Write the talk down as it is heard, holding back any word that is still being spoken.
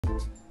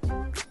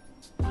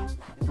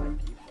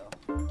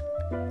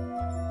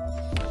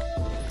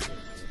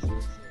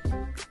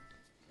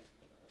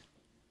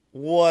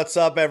What's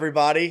up,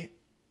 everybody?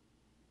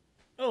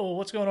 Oh,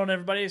 what's going on,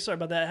 everybody? Sorry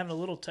about that. Having a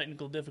little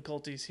technical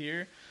difficulties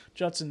here.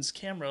 Judson's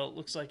camera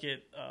looks like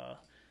it.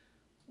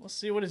 Let's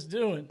see what it's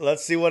doing.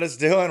 Let's see what it's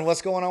doing.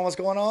 What's going on? What's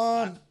going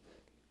on?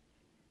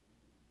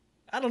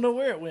 I don't know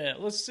where it went.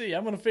 Let's see.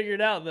 I'm going to figure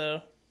it out,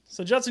 though.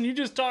 So, Judson, you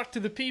just talked to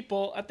the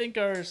people. I think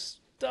our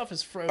stuff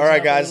is frozen. All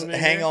right, guys,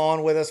 hang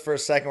on with us for a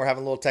second. We're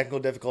having a little technical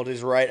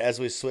difficulties right as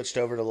we switched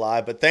over to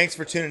live. But thanks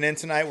for tuning in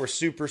tonight. We're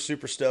super,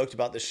 super stoked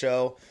about the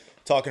show.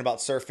 Talking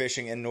about surf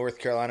fishing in North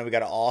Carolina. We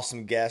got an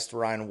awesome guest,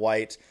 Ryan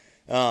White.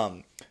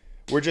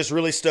 We're just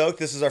really stoked.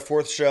 This is our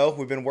fourth show.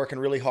 We've been working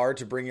really hard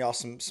to bring y'all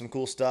some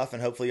cool stuff,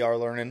 and hopefully y'all are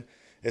learning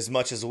as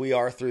much as we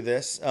are through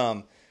this.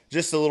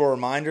 Just a little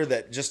reminder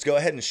that just go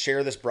ahead and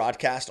share this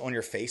broadcast on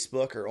your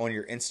Facebook or on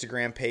your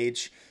Instagram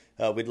page.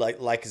 We'd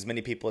like as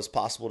many people as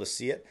possible to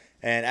see it.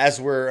 And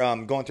as we're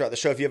going throughout the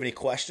show, if you have any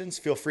questions,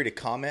 feel free to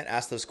comment,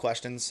 ask those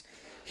questions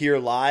here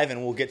live,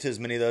 and we'll get to as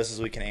many of those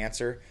as we can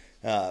answer.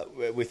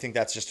 We think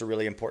that's just a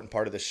really important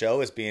part of the show,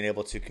 is being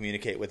able to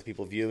communicate with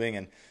people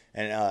viewing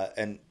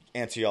and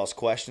answer y'all's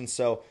questions.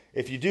 So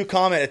if you do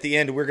comment at the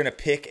end, we're going to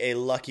pick a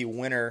lucky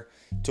winner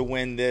to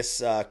win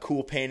this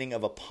cool painting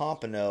of a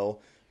pompano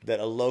that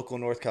a local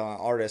North Carolina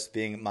artist,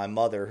 being my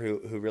mother, who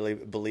really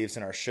believes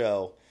in our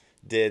show,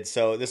 did.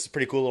 So this is a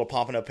pretty cool little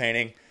pompano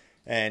painting,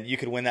 and you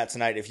could win that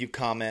tonight if you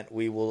comment.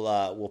 We will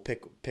we'll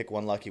pick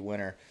one lucky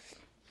winner.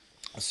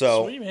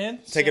 So sweet, man.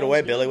 Take it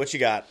away, Billy. What you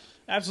got?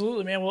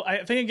 Absolutely, man. Well,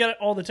 I think I got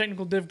all the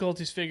technical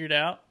difficulties figured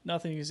out.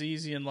 Nothing is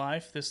easy in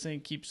life. This thing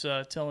keeps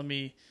telling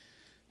me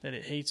that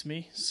it hates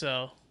me.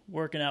 So,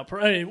 working out.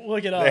 Hey,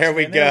 look at us. There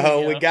we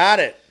go. We got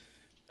it.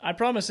 I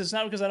promise it's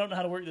not because I don't know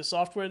how to work the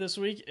software this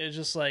week. It's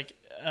just like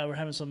we're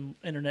having some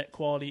internet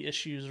quality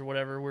issues or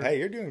whatever. Hey,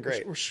 you're doing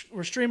great.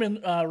 We're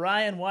streaming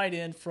Ryan White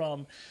in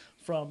from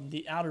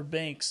the Outer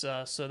Banks,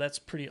 so that's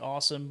pretty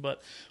awesome.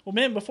 But, well,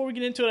 man, before we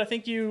get into it, I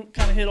think you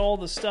kind of hit all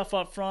the stuff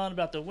up front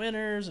about the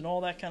winners and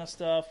all that kind of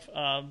stuff.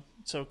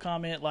 So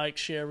comment, like,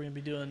 share. We're going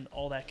to be doing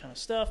all that kind of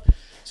stuff.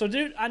 So,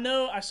 dude, I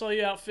know I saw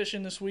you out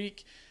fishing this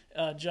week,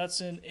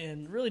 Judson,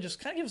 and really just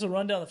kind of give us a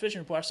rundown of the fishing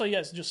report. I saw you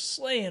guys just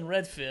slaying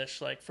redfish,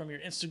 like from your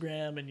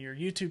Instagram and your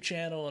YouTube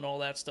channel and all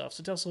that stuff.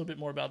 So tell us a little bit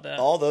more about that.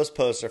 All those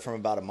posts are from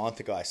about a month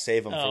ago. I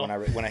save them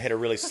for when I hit a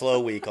really slow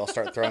week. I'll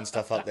start throwing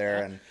stuff up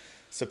there, and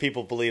so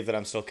people believe that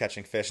I'm still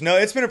catching fish. No,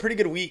 it's been a pretty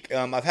good week.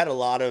 I've had a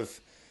lot of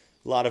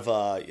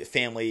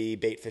family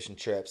bait fishing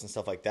trips and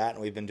stuff like that,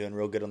 and we've been doing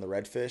real good on the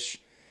redfish,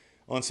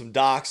 on some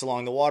docks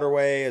along the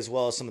waterway, as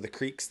well as some of the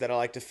creeks that I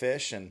like to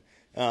fish. And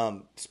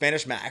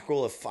Spanish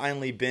mackerel have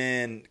finally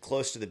been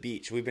close to the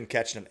beach. We've been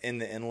catching them in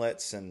the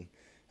inlets and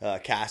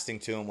casting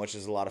to them, which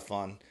is a lot of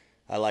fun.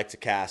 I like to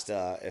cast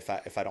if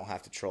I don't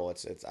have to troll.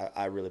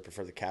 I really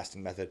prefer the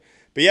casting method.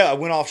 But yeah, I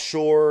went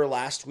offshore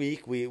last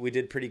week. We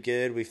did pretty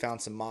good. We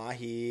found some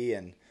mahi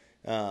and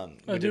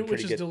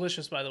which is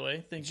delicious, by the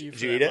way. Thank you for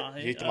that mahi.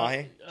 Did you eat the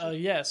mahi?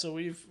 Yeah. So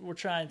we're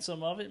trying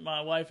some of it.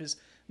 My wife is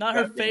not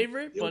her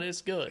favorite, but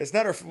it's good. It's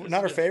not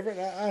her favorite.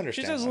 I understand.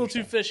 She says a little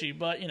too fishy,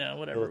 but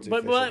whatever.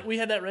 But we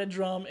had that red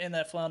drum and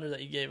that flounder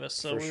that you gave us.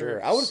 So for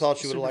sure, I would have thought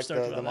she would have liked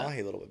the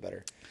mahi a little bit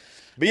better.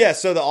 But yeah,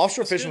 so the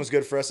offshore fishing was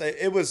good for us.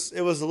 It was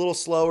a little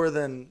slower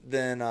than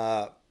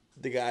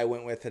the guy I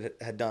went with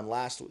had done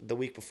the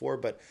week before,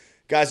 but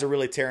guys are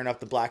really tearing up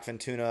the blackfin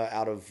tuna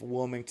out of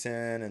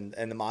Wilmington,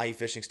 and the mahi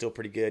fishing still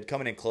pretty good,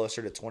 coming in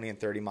closer to 20 and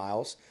 30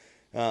 miles.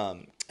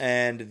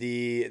 And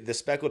the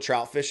speckled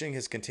trout fishing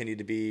has continued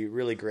to be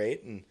really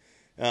great, and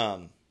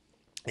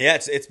yeah,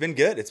 it's been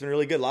good. It's been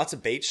really good. Lots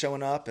of bait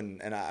showing up,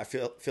 and I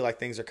feel like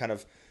things are kind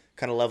of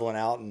leveling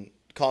out, and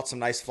caught some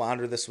nice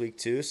flounder this week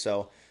too.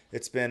 So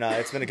it's been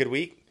a good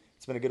week.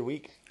 It's been a good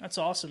week. That's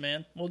awesome,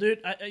 man. Well,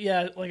 dude,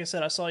 like I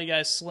said, I saw you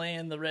guys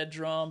slaying the red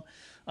drum.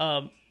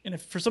 And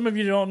if for some of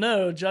you who don't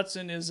know,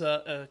 Judson is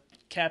a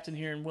captain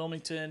here in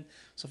Wilmington.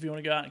 So if you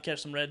want to go out and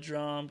catch some red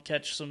drum,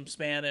 catch some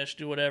Spanish,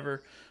 do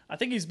whatever. I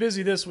think he's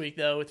busy this week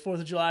though with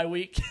 4th of July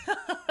week.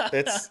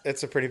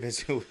 It's a pretty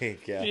busy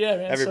week. Yeah,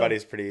 man.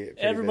 Everybody's pretty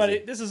everybody.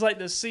 busy. This is like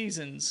the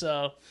season,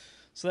 so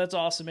that's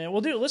awesome, man.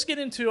 Well, dude, let's get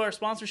into our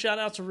sponsor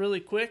shout-outs really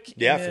quick.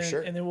 Yeah, for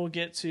sure. And then we'll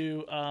get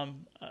to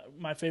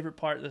my favorite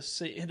part, the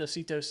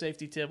Ceto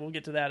safety tip. We'll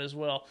get to that as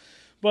well.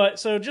 But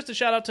so just a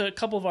shout-out to a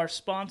couple of our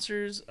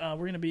sponsors. We're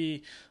going to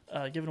be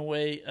giving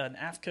away an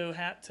AFCO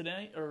hat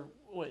today. Or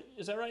wait,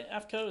 is that right?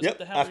 AFCO? Is that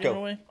the hat we're giving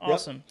away?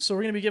 Awesome. Yep. So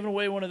we're going to be giving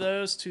away one of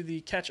those to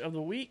the catch of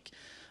the week.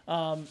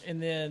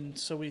 And then,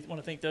 so we want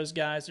to thank those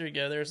guys. There you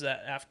go. There's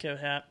that AFCO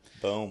hat.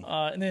 Boom.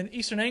 And then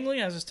Eastern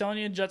Angling, as I was telling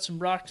you, Judson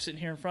Brock sitting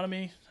here in front of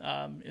me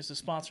is the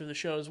sponsor of the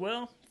show as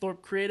well.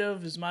 Thorpe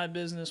Creative is my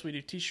business. We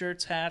do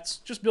T-shirts, hats.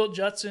 Just built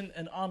Judson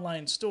an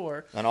online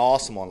store. An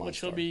awesome online store. Which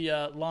he'll be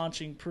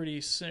launching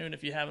pretty soon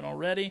if you haven't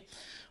already.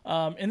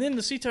 And then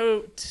the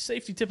Ceto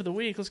safety tip of the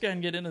week. Let's go ahead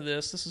and get into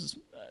this.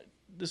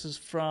 This is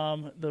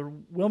from the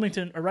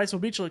Wilmington or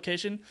Wrightsville Beach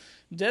location.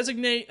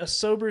 Designate a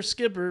sober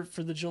skipper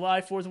for the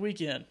July 4th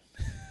weekend.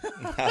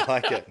 I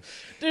like it.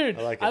 Dude,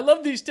 I like it. I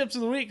love these tips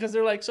of the week because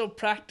they're like so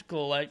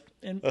practical. Like,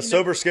 and A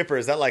sober skipper,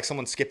 is that like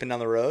someone skipping down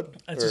the road?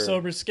 It's a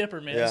sober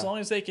skipper, man. Yeah. As long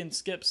as they can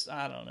skip,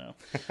 I don't know.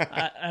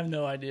 I have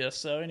no idea.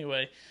 So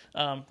anyway,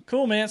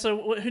 cool, man.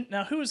 So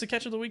now, who was the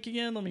catch of the week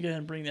again? Let me go ahead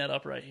and bring that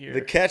up right here.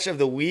 The catch of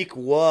the week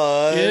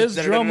was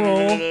drum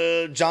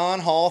roll, John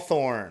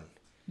Hawthorne.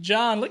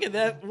 John, look at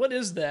that. What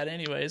is that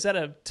anyway? Is that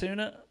a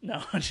tuna?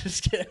 No, I'm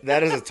just kidding.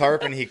 That is a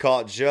tarpon he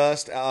caught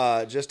just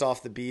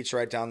off the beach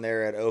right down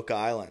there at Oak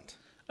Island.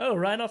 Oh,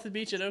 right off the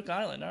beach at Oak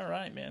Island. All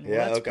right, man. Well,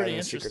 Yeah, that's Oak pretty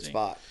Island's interesting. secret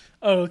spot.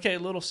 Oh, okay,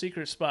 little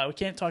secret spot. We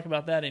can't talk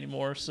about that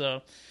anymore.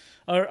 So,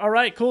 all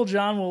right, cool,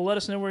 John. Well, let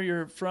us know where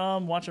you're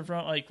from, watching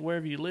from, like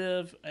wherever you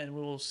live, and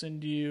we'll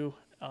send you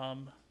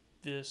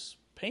this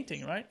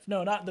painting, right?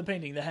 No, not the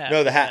painting, the hat.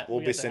 No, the hat.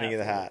 We'll be sending you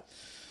the hat.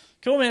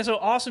 Cool, man. So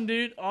awesome,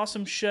 dude.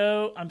 Awesome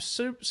show. I'm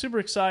super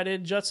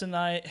excited. Judson and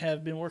I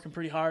have been working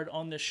pretty hard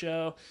on this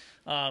show,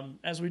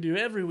 as we do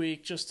every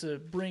week, just to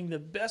bring the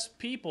best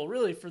people,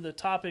 really, for the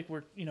topic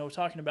we're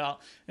talking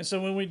about. And so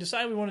when we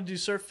decided we want to do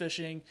surf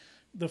fishing,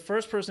 the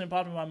first person that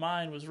popped in my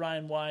mind was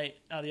Ryan White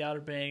out of the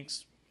Outer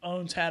Banks.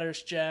 Owns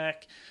Hatteras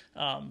Jack.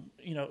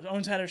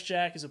 Owns Hatteras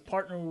Jack, is a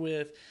partner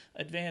with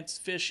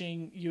Advanced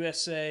Fishing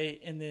USA,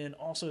 and then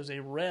also is a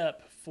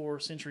rep for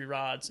Century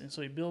Rods. And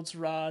so he builds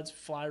rods,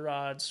 fly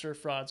rods,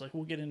 surf rods. Like,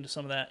 we'll get into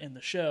some of that in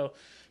the show.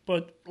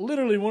 But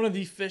literally one of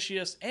the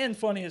fishiest and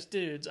funniest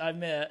dudes I've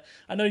met.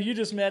 I know you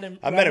just met him.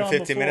 I met him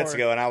 15 minutes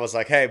ago, and I was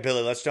like, "Hey,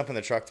 Billy, let's jump in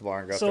the truck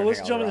tomorrow and go." So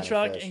let's jump in the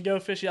truck and go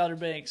fish the Outer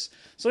Banks.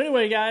 So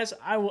anyway, guys,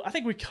 I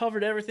think we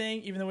covered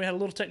everything, even though we had a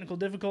little technical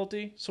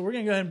difficulty. So we're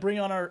gonna go ahead and bring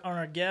on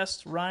our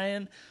guest,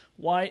 Ryan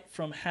White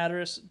from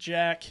Hatteras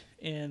Jack,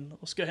 and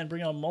let's go ahead and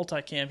bring on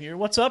multicam here.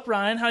 What's up,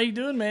 Ryan? How you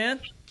doing,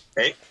 man?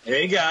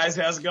 Hey guys,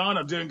 how's it going?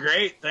 I'm doing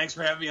great. Thanks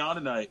for having me on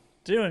tonight.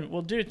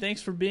 Dude, thanks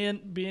for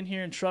being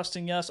here and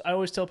trusting us. I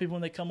always tell people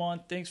when they come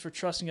on, thanks for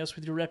trusting us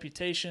with your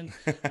reputation.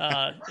 This is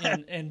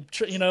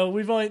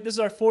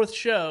our 4th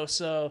show,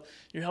 so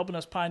you're helping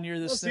us pioneer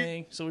this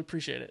thing, so we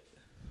appreciate it.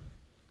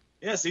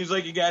 Yeah, seems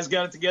like you guys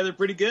got it together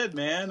pretty good,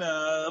 man.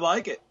 I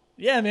like it.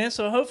 Yeah, man.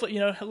 So hopefully,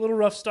 a little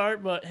rough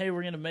start, but hey,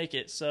 we're going to make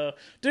it. So,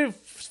 dude,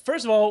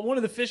 first of all, one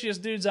of the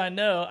fishiest dudes I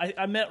know.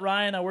 I met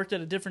Ryan. I worked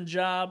at a different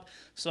job,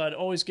 so I'd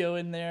always go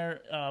in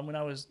there when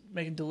I was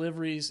making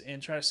deliveries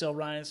and try to sell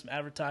Ryan some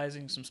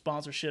advertising, some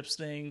sponsorships,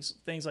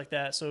 things like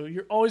that. So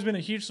you've always been a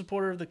huge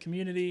supporter of the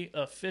community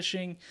of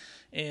fishing,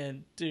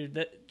 and, dude,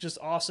 that just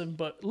awesome.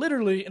 But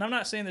literally, and I'm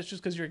not saying this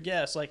just because you're a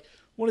guest, like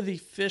one of the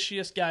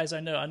fishiest guys I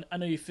know. I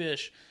know you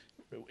fish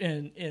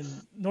in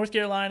North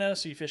Carolina,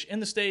 so you fish in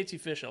the States, you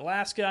fish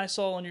Alaska, I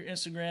saw on your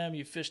Instagram,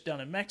 you fish down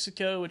in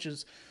Mexico, which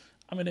is,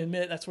 I'm going to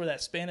admit, that's where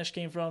that Spanish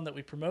came from that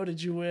we promoted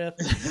you with.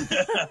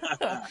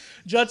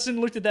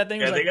 Judson looked at that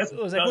thing. Yeah, they got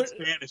some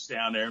Spanish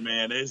down there,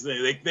 man.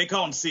 They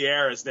call them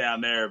Sierras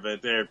down there,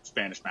 but they're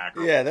Spanish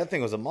mackerel. Yeah, that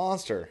thing was a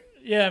monster.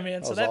 Yeah,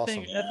 man. So that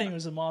awesome. thing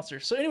was a monster.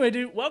 So anyway,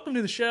 dude, welcome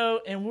to the show,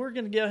 and we're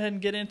going to go ahead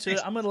and get into it.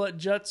 I'm going to let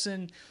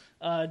Judson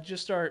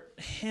just start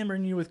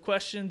hammering you with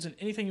questions and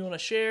anything you want to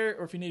share,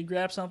 or if you need to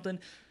grab something.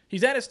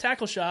 He's at his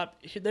tackle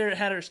shop there at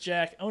Hatteras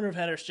Jack, owner of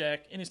Hatteras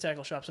Jack, in his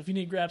tackle shop. So if you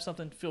need to grab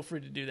something, feel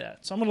free to do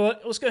that. So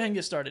let's go ahead and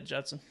get started,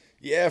 Judson.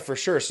 Yeah, for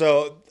sure.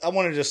 So I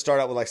want to just start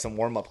out with like some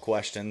warm-up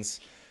questions,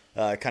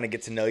 kind of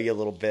get to know you a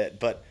little bit.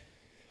 But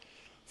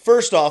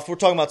first off, we're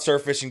talking about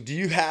surf fishing. Do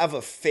you have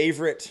a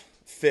favorite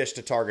fish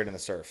to target in the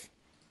surf?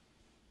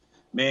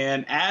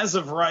 Man, as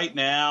of right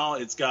now,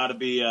 it's got to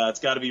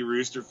be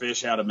rooster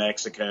fish out of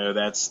Mexico.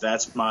 That's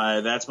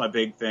my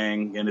big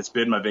thing, and it's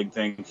been my big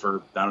thing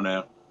for, I don't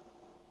know,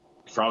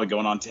 probably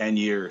going on 10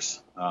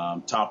 years.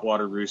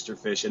 Topwater rooster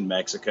fish in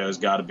Mexico has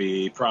got to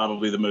be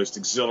probably the most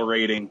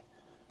exhilarating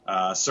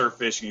surf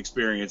fishing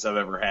experience I've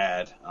ever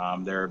had.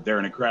 They're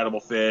an incredible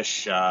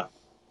fish.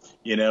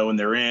 When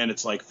they're in,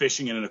 it's like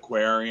fishing in an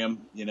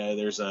aquarium.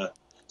 There's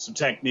some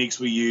techniques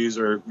we use,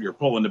 or you're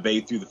pulling the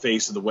bait through the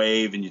face of the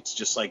wave, and it's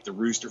just like the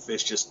rooster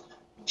fish just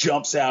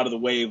jumps out of the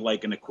wave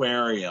like an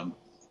aquarium,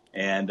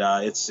 and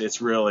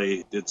it's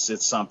really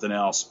something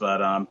else.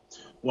 But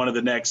one of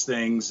the next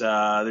things,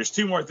 there's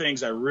 2 more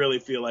things I really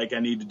feel like I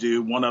need to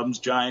do. One of them's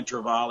giant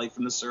trevally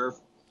from the surf.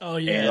 Oh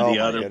yeah, and the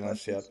other one,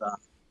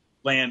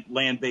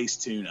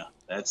 land-based tuna.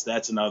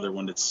 That's another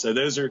one.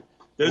 Those are.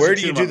 Where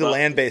do you do the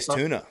land-based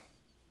tuna?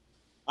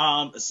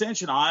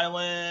 Ascension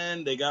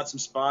Island. They got some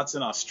spots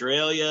in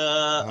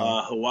Australia,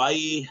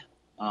 Hawaii.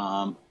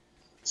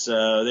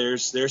 So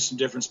there's some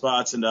different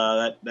spots, and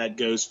that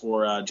goes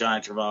for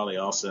giant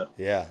trevally also.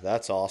 Yeah,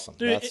 that's awesome.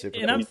 Dude, that's super.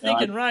 And cool. I'm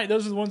thinking, right,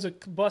 those are the ones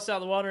that bust out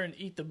of the water and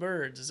eat the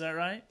birds. Is that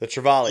right? The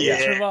trevally.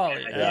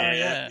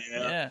 Yeah.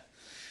 Trevally.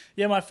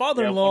 Yeah, my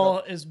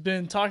father-in-law has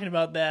been talking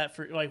about that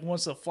for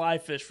wants to fly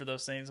fish for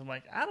those things. I'm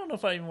like, I don't know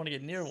if I even want to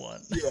get near one.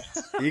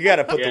 You got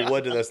to put the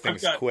wood to those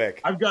things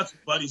quick. I've got some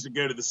buddies that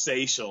go to the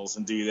Seychelles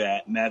and do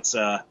that, and that's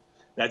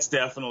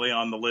definitely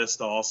on the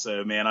list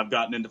also, man. I've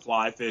gotten into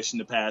fly fishing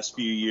the past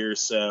few years,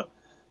 so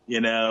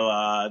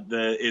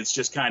it's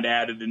just kind of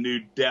added a new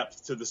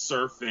depth to the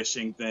surf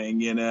fishing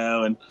thing,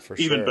 and For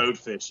even sure. boat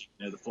fishing.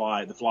 The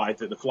fly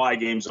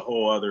game's a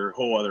whole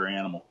other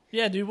animal.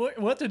 Yeah, dude, we'll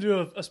have to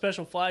do a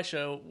special fly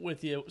show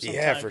with you sometime.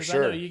 Yeah, for 'cause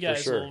sure, I know you for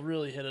guys sure. will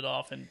really hit it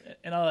off, and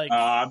I like.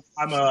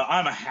 I'm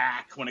a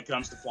hack when it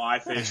comes to fly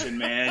fishing,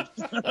 man.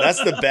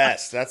 That's the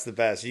best. That's the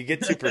best. You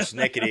get too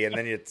persnickety, and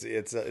then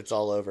it's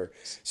all over.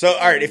 So,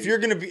 all right, if you're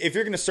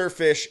gonna surf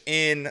fish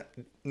in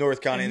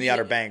North County in the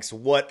Outer Banks,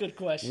 Good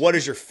question. what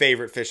is your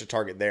favorite fish to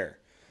target there?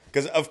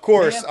 Because of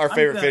course, Man, our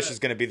favorite fish is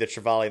going to be the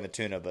trevally and the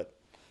tuna, but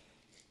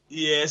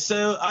Yeah,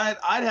 so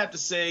I'd have to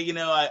say,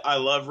 I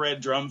love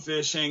red drum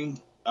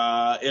fishing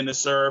in the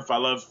surf. I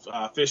love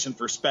fishing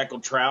for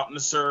speckled trout in the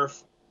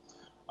surf.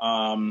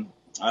 I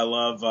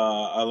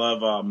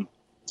love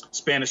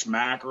Spanish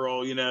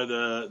mackerel,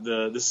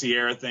 the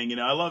Sierra thing.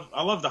 I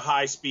love the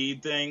high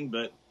speed thing,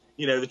 but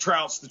the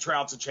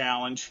trout's a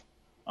challenge.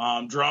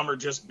 Drum are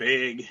just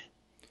big,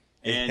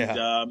 and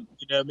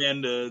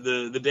man,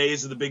 the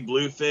days of the big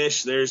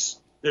bluefish, there's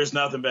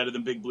nothing better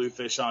than big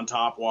bluefish on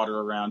top water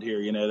around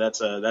here.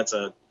 That's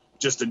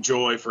just a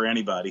joy for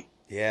anybody.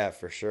 yeah,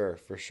 for sure,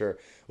 for sure.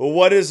 Well,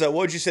 what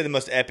would you say the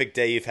most epic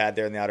day you've had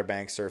there in the Outer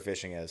Banks surf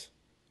fishing is?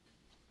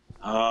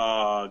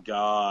 Oh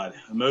God,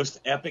 the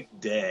most epic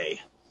day.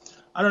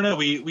 I don't know.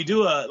 We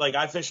do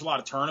I fish a lot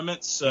of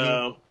tournaments,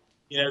 so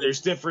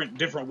there's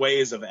different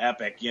ways of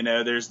epic.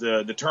 There's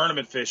the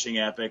tournament fishing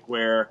epic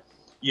where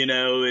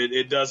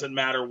it doesn't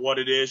matter what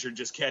it is, you're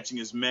just catching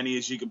as many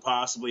as you can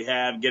possibly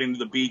have, getting to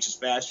the beach as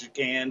fast as you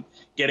can,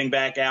 getting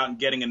back out and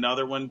getting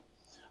another one.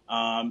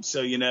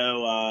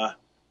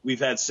 We've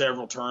had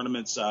several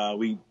tournaments.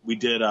 We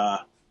did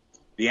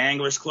the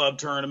Anglers Club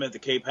tournament, the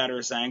Cape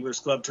Hatteras Anglers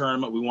Club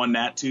tournament. We won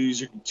that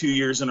two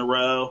years in a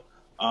row.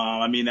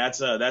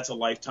 That's a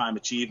lifetime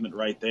achievement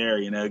right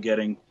there.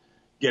 Getting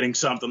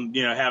something,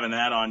 having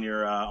that on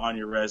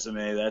your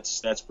resume.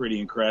 That's pretty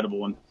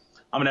incredible. And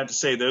I'm gonna have to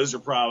say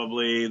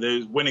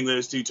winning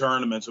those two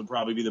tournaments would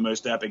probably be the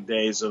most epic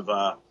days of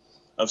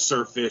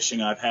surf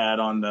fishing I've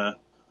had on the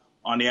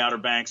Outer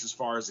Banks as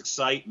far as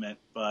excitement.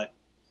 But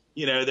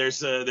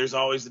there's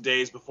always the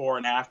days before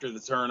and after the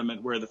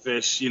tournament where the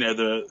fish,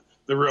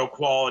 the real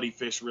quality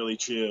fish really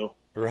chew.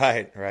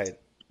 Right. And,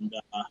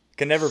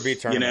 Can never be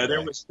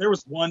tournament. there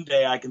was one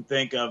day I can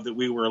think of that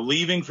we were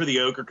leaving for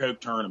the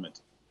Ocracoke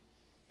tournament,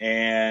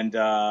 and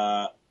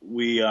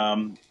we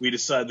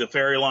decided the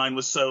ferry line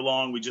was so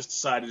long, we just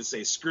decided to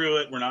say screw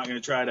it. We're not going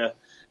to try to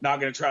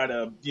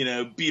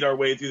beat our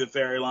way through the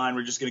ferry line.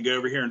 We're just going to go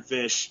over here and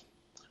fish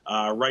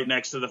right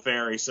next to the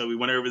ferry. So we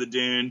went over the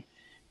dune,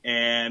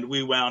 and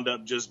we wound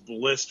up just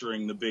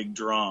blistering the big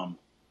drum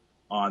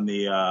on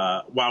the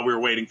while we were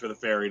waiting for the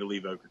ferry to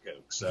leave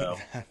Ocracoke. So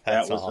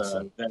That's that was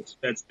awesome.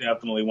 That's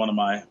definitely one of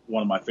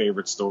my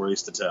favorite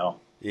stories to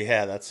tell.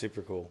 Yeah, that's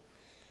super cool.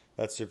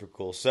 That's super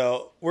cool.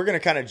 So we're going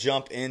to kind of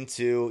jump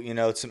into,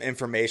 some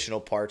informational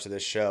parts of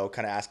this show,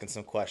 kind of asking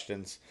some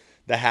questions,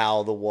 the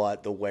how, the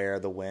what, the where,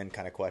 the when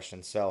kind of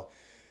questions. So,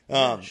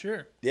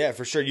 Sure. yeah,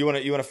 for sure.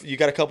 You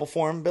got a couple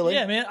for him, Billy?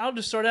 Yeah, man. I'll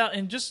just start out,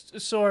 and just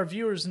so our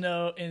viewers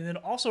know, and then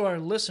also our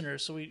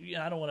listeners. So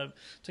I don't want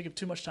to take up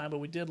too much time, but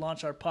we did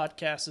launch our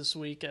podcast this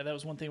week. That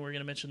was one thing we were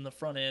going to mention in the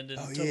front end, and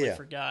totally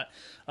forgot.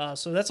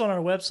 So that's on our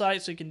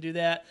website, so you can do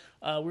that.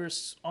 We're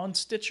on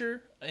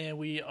Stitcher, and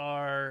we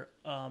are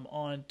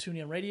on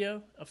TuneIn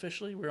Radio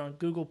officially. We're on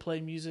Google Play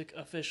Music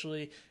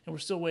officially, and we're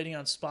still waiting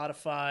on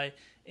Spotify.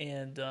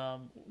 And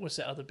what's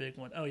that other big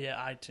one? Oh yeah,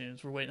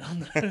 iTunes. We're waiting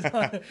on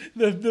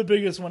the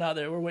biggest one out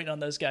there. We're waiting on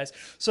those guys.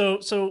 So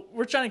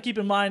we're trying to keep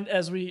in mind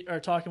as we are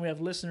talking. We have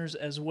listeners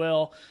as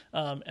well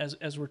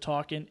as we're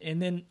talking.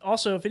 And then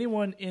also, if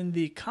anyone in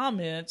the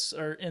comments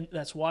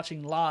that's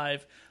watching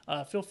live,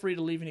 feel free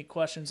to leave any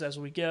questions as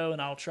we go,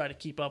 and I'll try to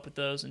keep up with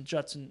those. And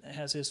Judson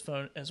has his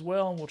phone as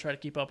well, and we'll try to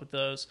keep up with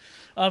those.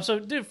 So,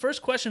 dude,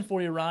 first question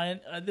for you, Ryan.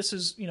 This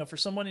is for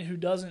someone who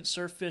doesn't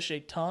surf fish a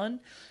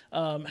ton.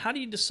 How do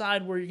you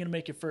decide where you're going to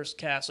make your first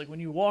cast? Like when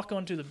you walk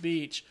onto the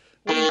beach,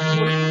 what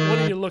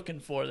are you looking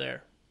for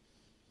there?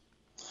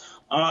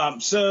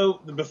 So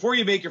before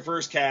you make your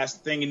first cast,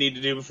 the thing you need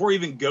to do before you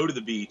even go to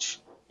the beach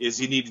is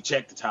you need to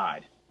check the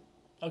tide.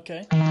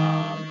 Okay.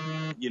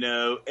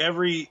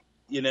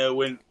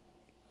 When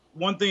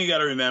one thing you got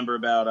to remember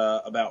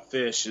about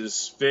fish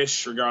is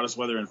fish, regardless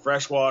whether in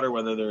freshwater,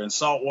 whether they're in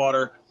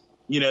saltwater,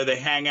 they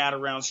hang out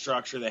around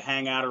structure, they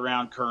hang out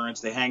around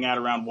currents, they hang out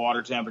around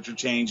water temperature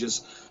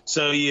changes.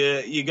 So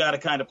you got to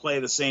kind of play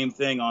the same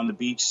thing on the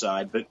beach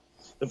side. But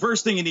the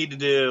first thing you need to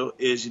do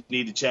is you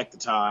need to check the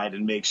tide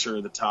and make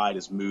sure the tide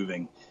is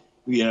moving.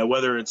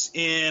 Whether it's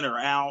in or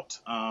out,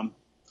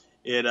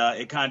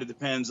 it kind of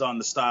depends on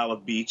the style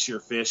of beach you're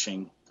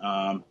fishing.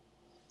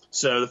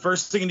 So the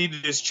first thing you need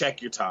to do is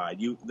check your tide.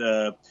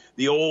 The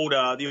old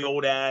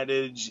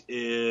adage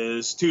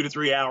is 2 to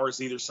 3 hours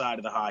either side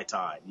of the high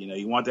tide.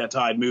 You want that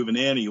tide moving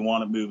in or you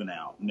want it moving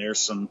out. And there's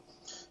some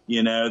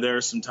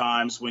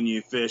times when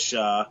you fish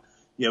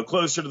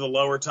closer to the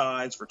lower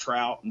tides for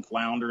trout and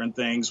flounder and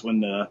things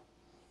when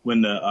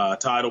when the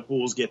tidal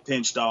pools get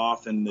pinched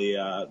off and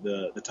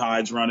the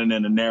tide's running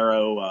in a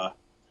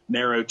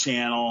narrow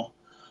channel.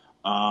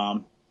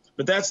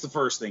 But that's the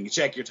first thing. You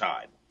check your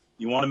tide.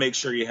 You want to make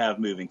sure you have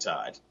moving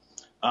tide.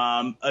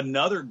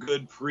 Another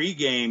good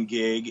pregame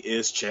gig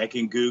is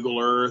checking Google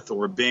Earth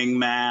or Bing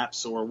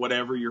Maps or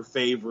whatever your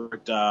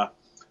favorite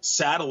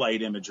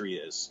satellite imagery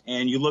is.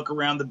 And you look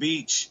around the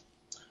beach.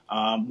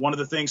 One of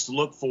the things to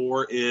look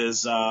for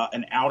is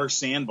an outer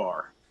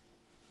sandbar.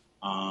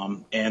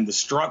 And the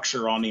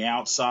structure on the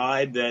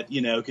outside that,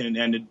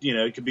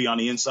 it could be on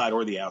the inside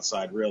or the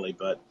outside really,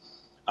 but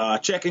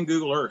checking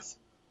Google Earth.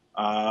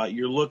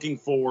 You're looking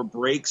for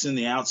breaks in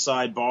the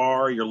outside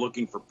bar. You're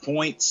looking for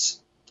points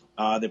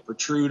that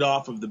protrude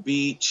off of the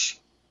beach,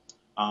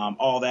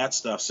 all that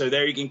stuff. So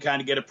there you can kind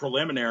of get a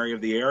preliminary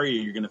of the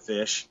area you're going to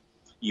fish.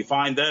 You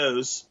find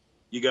those,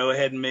 you go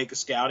ahead and make a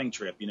scouting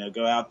trip.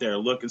 Go out there,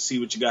 look and see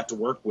what you got to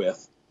work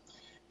with.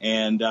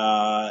 And,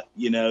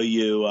 you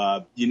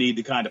need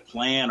to kind of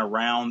plan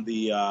around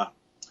the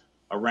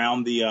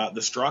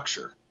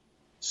structure.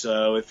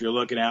 So if you're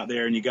looking out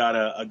there and you got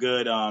a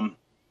good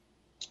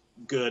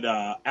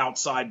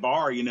outside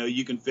bar,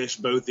 you can fish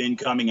both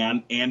incoming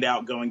and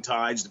outgoing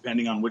tides,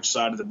 depending on which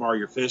side of the bar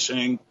you're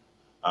fishing,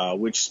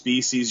 which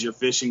species you're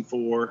fishing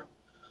for.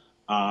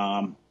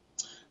 But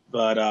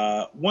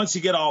once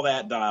you get all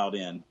that dialed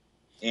in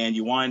and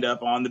you wind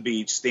up on the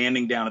beach,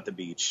 standing down at the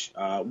beach,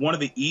 one of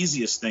the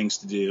easiest things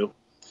to do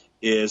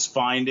is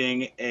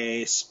finding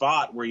a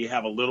spot where you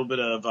have a little bit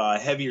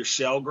of heavier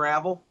shell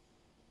gravel,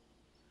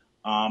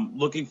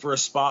 looking for a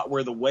spot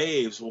where the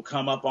waves will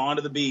come up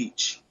onto the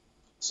beach.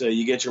 So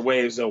you get your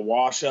waves, they'll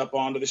wash up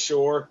onto the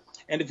shore.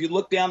 And if you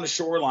look down the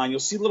shoreline,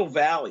 you'll see little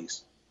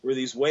valleys where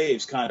these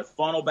waves kind of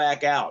funnel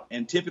back out.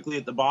 And typically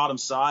at the bottom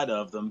side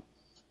of them,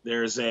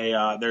 there's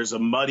a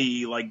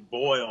muddy like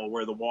boil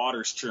where the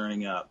water's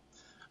churning up.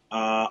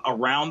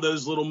 Around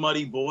those little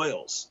muddy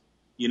boils,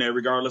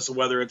 regardless of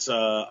whether it's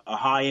a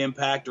high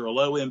impact or a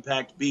low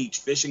impact beach,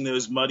 fishing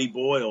those muddy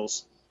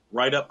boils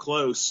right up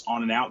close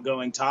on an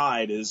outgoing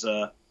tide is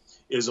a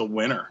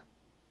winner.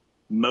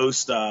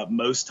 Most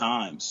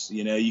times,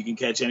 you can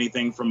catch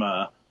anything from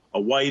a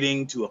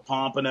whiting to a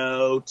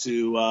pompano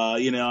to,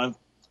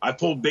 I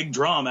pulled big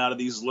drum out of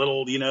these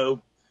little,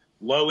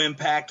 low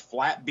impact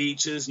flat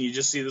beaches, and you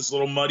just see this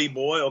little muddy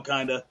boil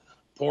kind of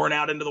pouring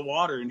out into the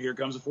water, and here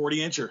comes a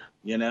 40-incher.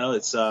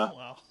 It's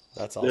wow.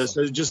 That's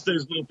awesome.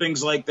 There's little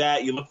things like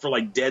that. You look for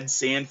like dead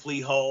sand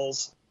flea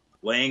hulls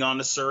laying on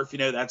the surf.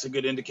 That's a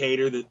good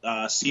indicator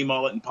that sea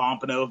mullet and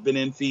pompano have been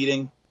in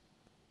feeding.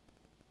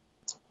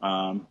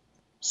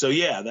 So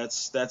yeah,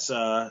 that's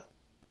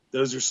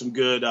those are some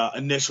good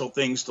initial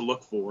things to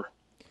look for.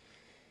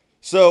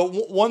 So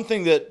one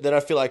thing that I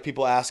feel like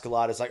people ask a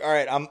lot is like, all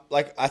right,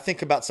 I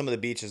think about some of the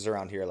beaches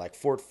around here, like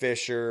Fort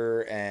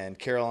Fisher and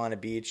Carolina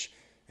Beach,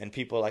 and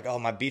people are like, oh,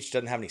 my beach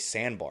doesn't have any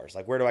sandbars.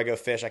 Like, where do I go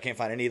fish? I can't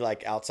find any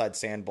like outside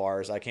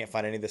sandbars. I can't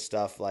find any of the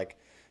stuff like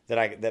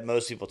that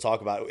most people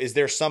talk about. Is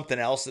there something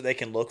else that they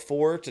can look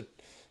for to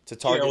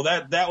target? Yeah,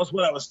 well, that was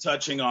what I was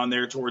touching on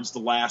there towards the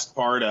last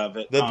part of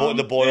it.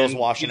 The boils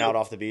washing out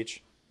off the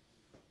beach.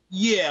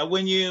 Yeah,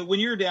 when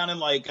you're down in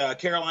like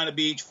Carolina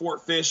Beach,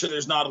 Fort Fisher,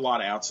 there's not a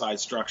lot of outside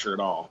structure at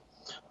all.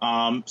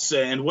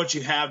 And what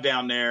you have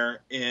down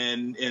there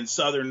in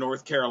southern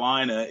North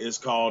Carolina is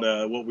called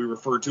what we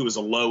refer to as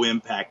a low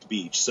impact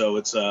beach. So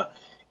it's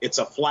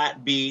a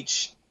flat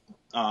beach,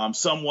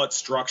 somewhat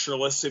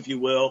structureless, if you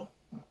will.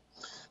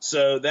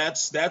 So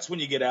that's when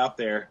you get out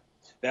there.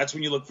 That's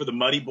when you look for the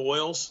muddy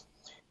boils.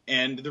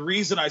 And the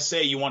reason I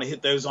say you want to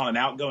hit those on an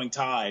outgoing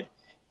tide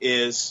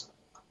is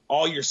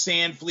all your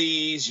sand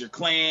fleas, your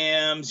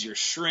clams, your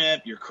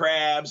shrimp, your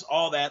crabs,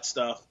 all that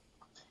stuff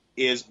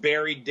is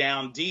buried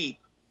down deep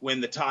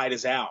when the tide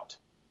is out.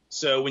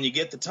 So when you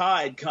get the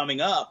tide coming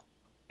up,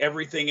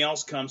 everything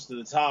else comes to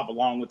the top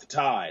along with the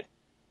tide.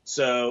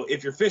 So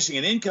if you're fishing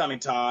an incoming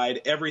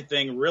tide,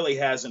 everything really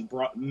hasn't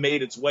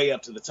made its way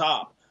up to the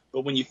top.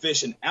 But when you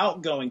fish an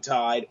outgoing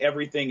tide,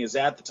 everything is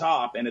at the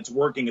top and it's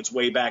working its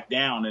way back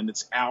down and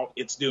it's out,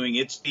 it's doing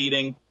its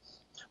feeding.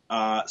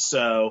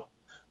 So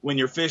when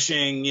you're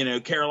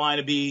fishing,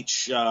 Carolina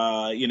Beach,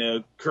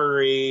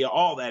 Curry,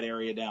 all that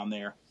area down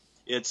there,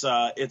 you're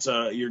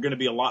going to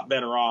be a lot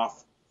better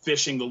off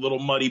fishing the little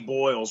muddy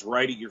boils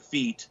right at your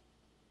feet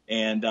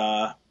and,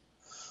 going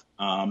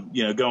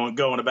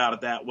about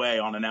it that way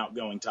on an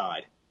outgoing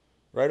tide.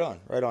 Right on.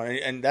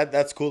 And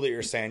that's cool that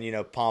you're saying,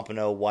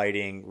 pompano,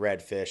 whiting,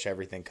 redfish,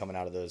 everything coming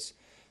out of those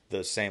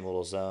same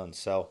little zones.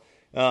 So,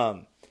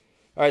 all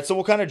right, so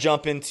we'll kind of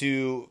jump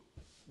into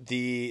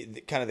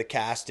the kind of the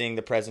casting,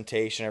 the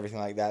presentation, everything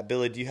like that.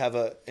 Billy, do you have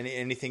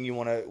anything you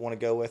want to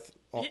go with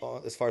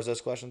as far as those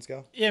questions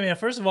go? Yeah, man.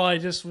 First of all, I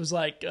just was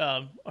like,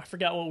 I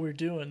forgot what we were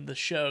doing the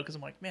show because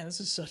I'm like, man, this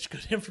is such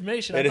good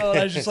information. I thought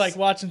I was just like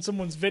watching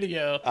someone's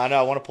video. I know.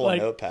 I want to pull a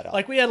notepad out.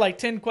 Like we had like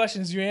 10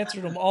 questions. You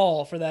answered them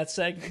all for that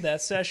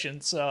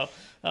session. So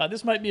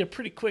this might be a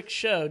pretty quick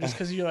show just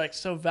because you're like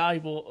so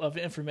valuable of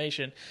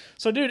information.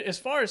 So, dude, as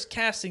far as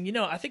casting, you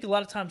know, I think a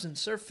lot of times in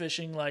surf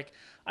fishing, like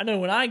I know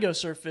when I go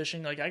surf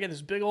fishing, like I got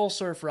this big old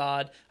surf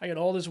rod, I got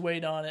all this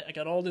weight on it, I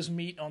got all this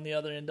meat on the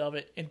other end of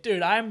it, and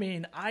dude, I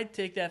mean, I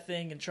take that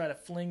thing and try to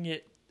fling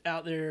it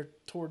out there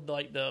toward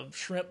like the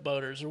shrimp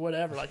boaters or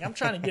whatever. Like I'm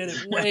trying to get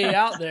it way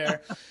out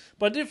there.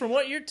 But dude, from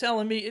what you're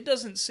telling me, it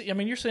doesn't seem, I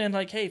mean, you're saying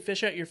like, hey,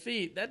 fish at your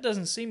feet. That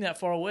doesn't seem that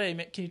far away.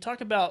 Man, can you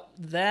talk about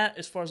that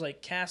as far as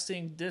like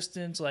casting,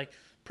 distance, like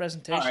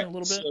presentation a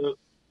little bit? So,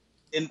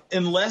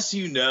 unless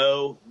you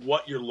know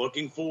what you're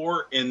looking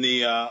for in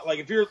the like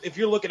if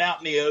you're looking out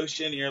in the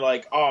ocean and you're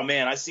like, oh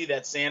man, I see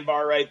that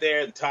sandbar right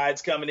there, the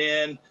tide's coming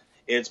in,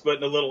 it's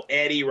putting a little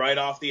eddy right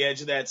off the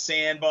edge of that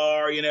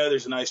sandbar, you know,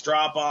 there's a nice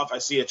drop off, I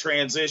see a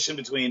transition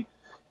between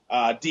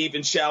deep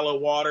and shallow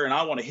water, and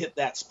I want to hit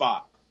that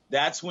spot.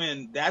 That's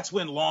when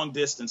long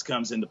distance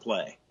comes into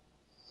play.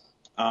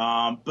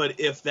 But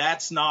if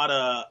that's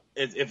not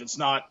if it's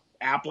not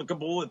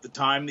applicable at the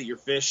time that you're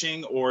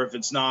fishing, or if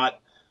it's not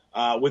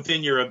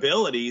within your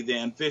ability,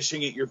 then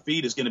fishing at your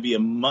feet is going to be a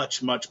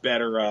much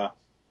better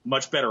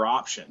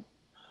option.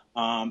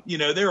 You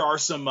know, there are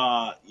some,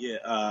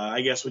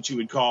 I guess what you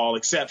would call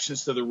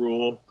exceptions to the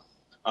rule,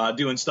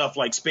 doing stuff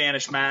like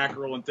Spanish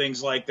mackerel and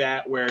things like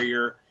that, where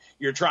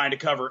you're trying to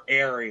cover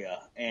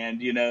area.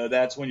 And, you know,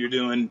 that's when you're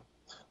doing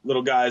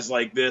little guys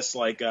like this,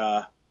 like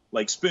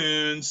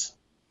spoons.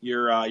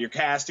 You're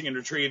casting and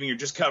retrieving. You're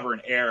just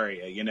covering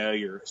area. You know,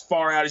 you're as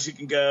far out as you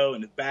can go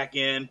and back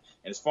in,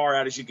 and as far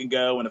out as you can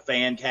go in a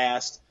fan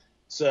cast.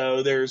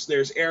 So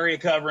there's area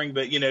covering,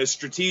 but you know,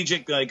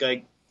 strategic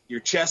like your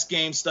chest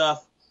game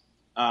stuff.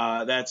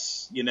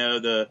 That's, you know,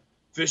 the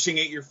fishing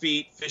at your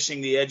feet,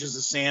 fishing the edges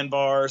of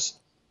sandbars,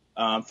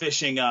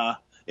 fishing. You know,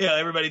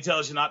 everybody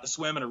tells you not to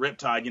swim in a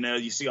riptide. You know,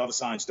 you see all the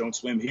signs: don't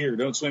swim here,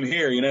 don't swim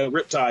here. You know,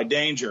 riptide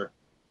danger.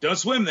 Don't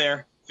swim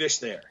there. Fish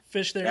there.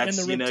 Fish there That's,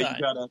 in the riptide. You know,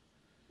 you gotta.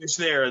 Fish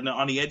there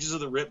on the edges of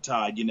the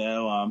riptide, you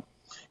know,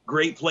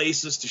 great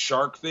places to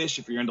shark fish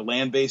if you're into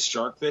land-based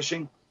shark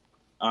fishing.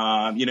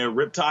 You know,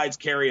 riptides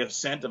carry a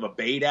scent of a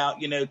bait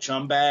out, you know,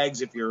 chum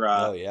bags. If you're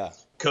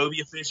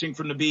cobia fishing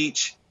from the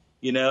beach,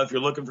 you know, if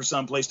you're looking for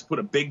some place to put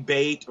a big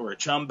bait or a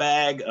chum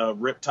bag,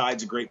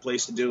 riptide's a great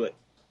place to do it.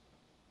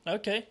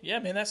 Okay, yeah,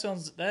 man,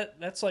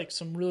 that's like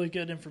some really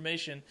good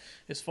information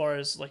as far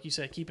as, like you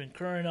said, keeping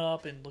current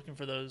up and looking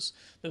for those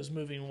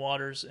moving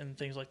waters and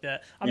things like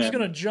that. I'm just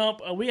gonna jump.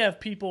 We have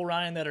people,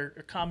 Ryan, that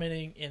are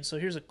commenting, and so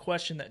here's a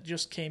question that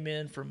just came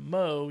in from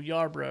Mo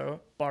Yarbrough.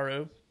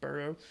 I'm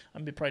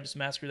gonna probably just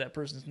massacre that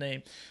person's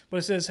name, but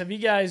it says, have you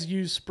guys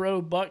used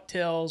Spro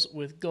bucktails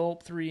with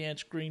gulp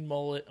 3-inch green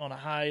mullet on a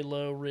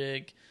high-low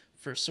rig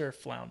for surf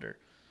flounder?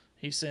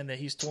 He's saying that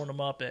he's torn them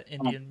up at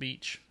Indian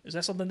Beach. Is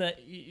that something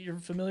that you're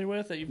familiar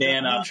with? That you've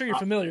done? I'm sure you're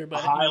familiar,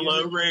 but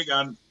high-low rig,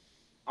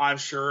 I'm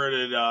sure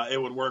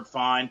it would work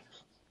fine.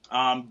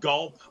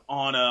 Gulp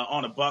on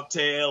a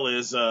bucktail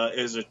is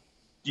a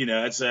you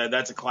know,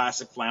 that's a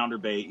classic flounder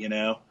bait. You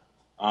know,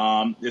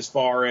 as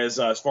far as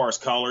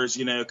colors,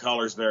 you know,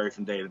 colors vary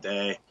from day to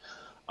day.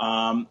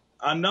 I'm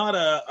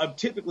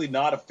typically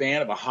not a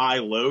fan of a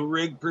high-low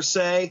rig per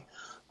se.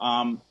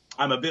 I'm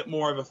a bit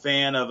more of a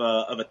fan of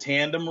a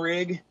tandem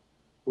rig,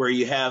 where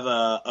you have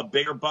a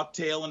bigger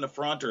bucktail in the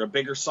front or a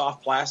bigger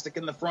soft plastic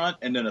in the front,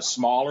 and then a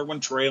smaller one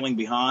trailing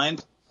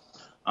behind.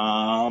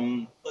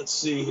 Let's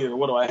see here.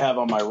 What do I have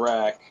on my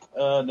rack?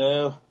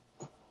 No.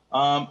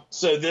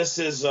 So this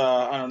is,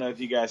 I don't know if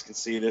you guys can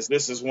see this.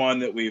 This is one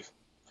that we've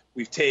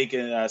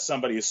taken,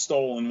 somebody has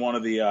stolen one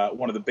of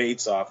the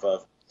baits off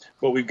of.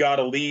 But we've got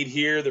a lead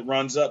here that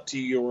runs up to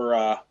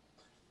your,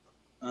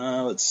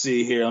 let's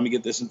see here. Let me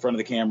get this in front of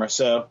the camera.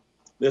 So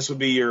this would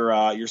be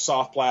your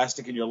soft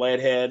plastic and your lead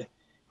head.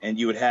 And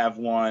you would have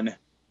one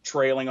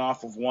trailing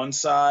off of one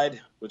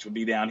side, which would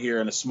be down here,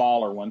 and a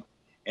smaller one.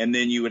 And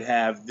then you would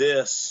have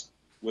this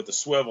with a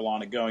swivel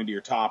on it going to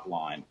your top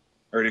line,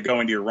 or to go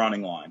into your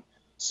running line.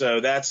 So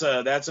that's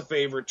a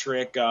favorite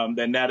trick.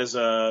 Then that's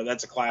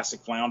a classic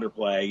flounder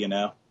play, you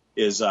know,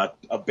 is a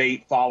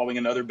bait following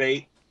another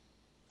bait.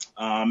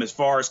 As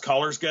far as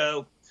colors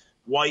go,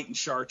 white and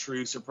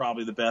chartreuse are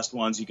probably the best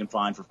ones you can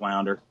find for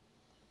flounder.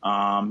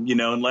 You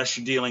know, unless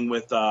you're dealing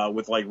with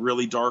like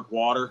really dark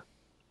water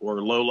or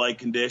low light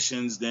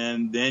conditions,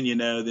 then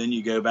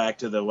you go back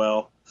to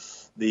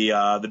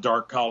the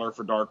dark color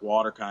for dark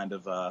water kind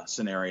of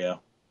scenario.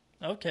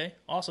 Okay,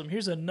 awesome.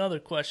 Here's another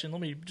question.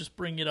 Let me just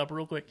bring it up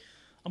real quick.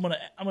 I'm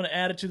gonna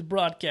add it to the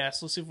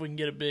broadcast. Let's see if we can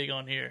get it big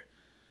on here.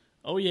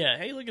 Oh yeah,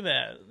 hey, look at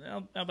that.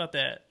 How about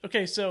that?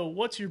 Okay, so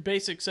what's your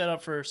basic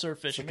setup for surf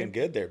fishing? Looking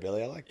good there,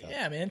 Billy. I like that.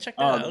 Yeah, man, check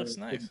that out. It looks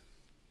nice.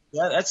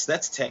 Yeah, that's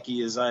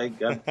techie as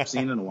I've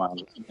seen in a while.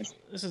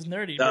 This is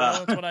nerdy, bro.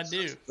 That's what I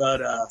do.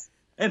 But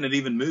and it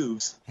even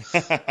moves.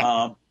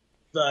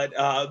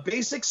 But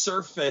basic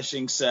surf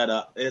fishing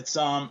setup. It's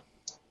the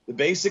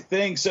basic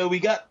thing. So we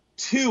got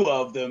two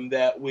of them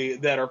that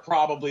are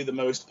probably the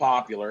most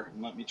popular.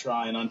 Let me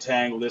try and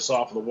untangle this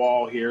off of the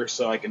wall here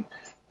so I can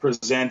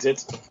present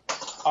it.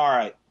 All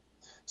right.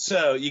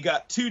 So you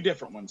got two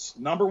different ones.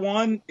 Number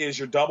one is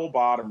your double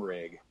bottom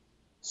rig.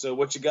 So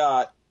what you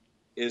got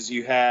is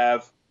you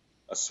have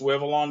a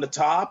swivel on the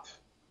top.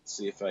 Let's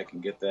see if I can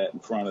get that in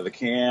front of the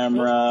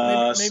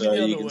camera. Maybe so the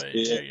you other can way.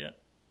 see There it.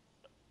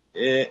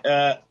 you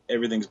go.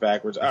 Everything's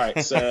backwards. All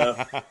right, so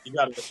you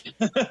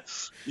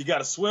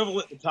got a swivel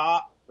at the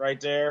top right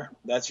there.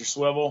 That's your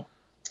swivel.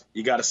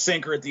 You got a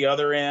sinker at the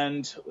other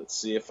end. Let's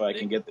see if I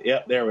can get the.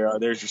 Yep, there we are.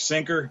 There's your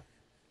sinker.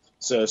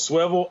 So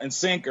swivel and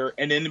sinker,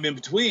 and then in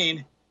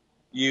between,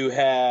 you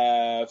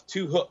have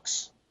two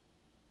hooks.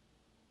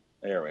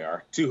 There we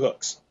are, two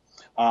hooks.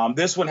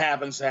 This one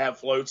happens to have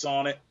floats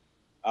on it.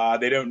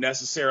 They don't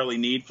necessarily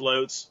need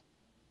floats.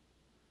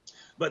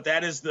 But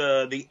that is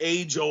the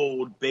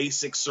age-old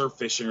basic surf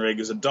fishing rig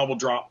is a double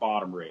drop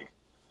bottom rig.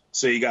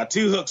 So you got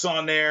two hooks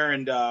on there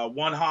and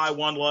one high,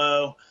 one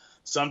low.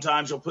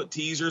 Sometimes you'll put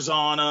teasers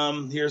on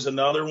them. Here's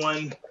another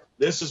one.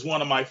 This is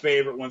one of my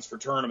favorite ones for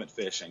tournament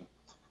fishing.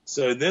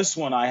 So this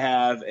one I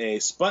have a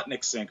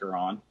Sputnik sinker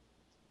on.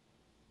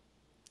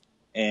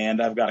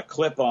 And I've got a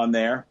clip on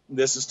there.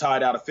 This is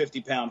tied out of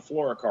 50-pound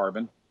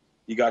fluorocarbon.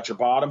 You got your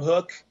bottom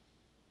hook,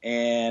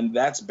 and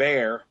that's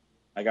bare.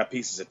 I got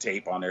pieces of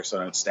tape on there so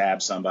I don't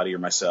stab somebody or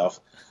myself.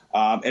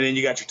 And then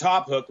you got your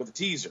top hook with a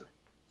teaser.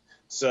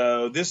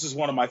 So this is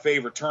one of my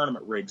favorite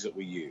tournament rigs that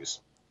we use.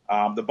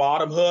 The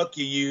bottom hook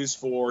you use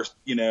for,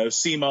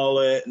 sea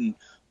mullet and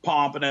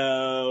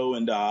pompano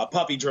and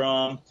puppy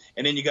drum.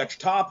 And then you got your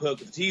top hook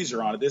with the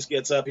teaser on it. This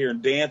gets up here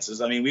and dances.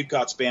 I mean, we've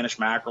caught Spanish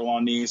mackerel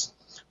on these,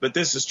 but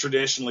this is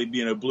traditionally,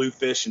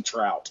 bluefish and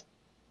trout.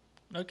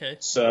 Okay.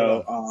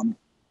 So,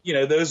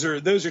 those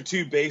are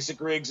two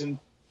basic rigs. And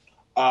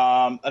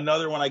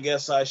another one I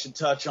guess I should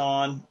touch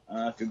on,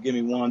 if you'll give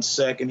me 1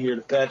 second here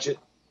to fetch it,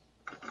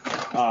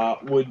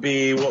 would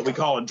be what we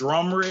call a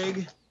drum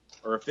rig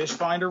or a fish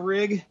finder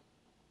rig,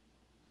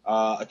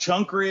 a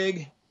chunk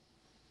rig.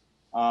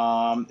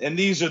 And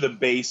these are the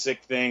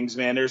basic things,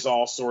 man. There's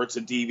all sorts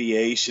of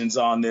deviations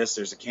on this.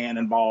 There's a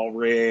cannonball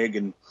rig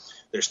and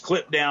there's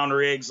clip down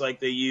rigs like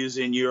they use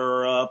in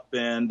Europe.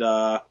 And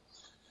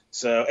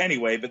so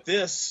anyway, but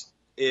this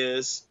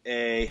is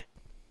a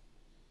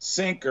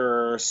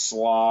sinker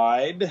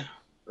slide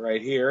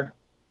right here.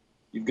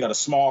 You've got a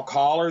small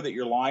collar that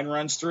your line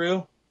runs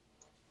through.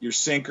 Your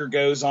sinker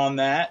goes on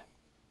that.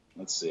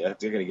 Let's see, I'm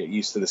going to get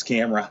used to this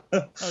camera.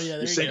 Oh, yeah,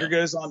 Your sinker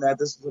goes on that.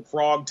 This is a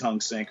frog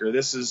tongue sinker.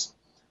 This is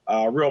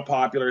real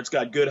popular. It's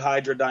got good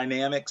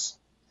hydrodynamics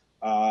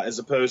as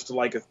opposed to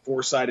like a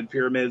four-sided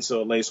pyramid,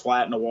 so it lays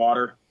flat in the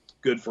water.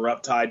 Good for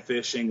uptide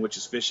fishing, which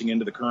is fishing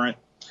into the current.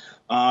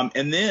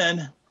 And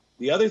then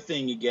the other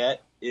thing you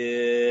get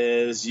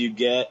is you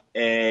get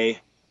this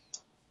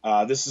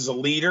is a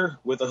leader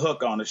with a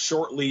hook on a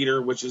short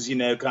leader, which is,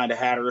 kind of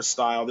Hatteras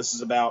style. This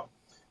is about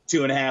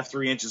 2.5,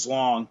 3 inches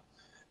long.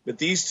 But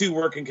these two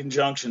work in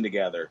conjunction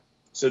together.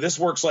 So this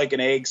works like an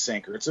egg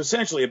sinker. It's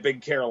essentially a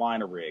big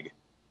Carolina rig.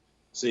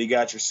 So you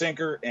got your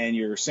sinker and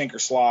your sinker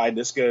slide.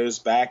 This goes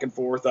back and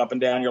forth, up and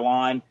down your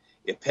line.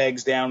 It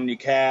pegs down when you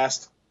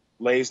cast,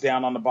 lays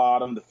down on the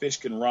bottom. The fish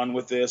can run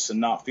with this and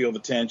not feel the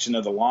tension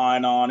of the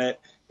line on it.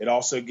 It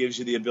also gives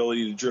you the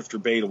ability to drift your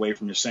bait away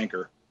from your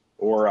sinker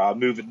or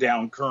move it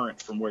down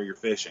current from where you're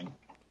fishing.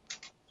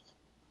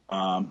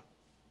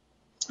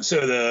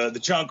 So the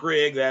chunk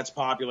rig, that's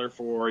popular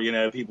for,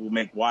 people who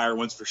make wire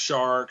ones for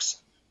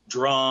sharks,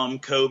 drum,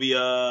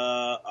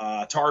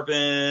 cobia,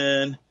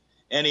 tarpon,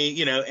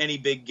 any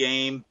big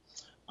game.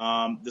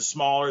 The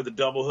smaller, the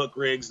double hook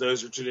rigs,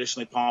 those are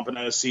traditionally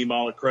pompano, sea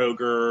mullet,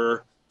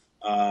 croaker,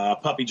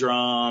 puppy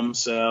drum.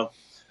 So,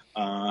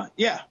 there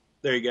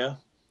you go.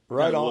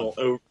 Right on.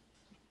 A little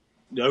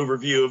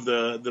overview of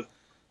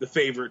the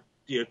favorite,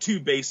 two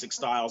basic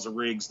styles of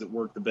rigs that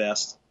work the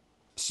best.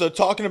 So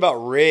talking about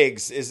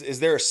rigs, is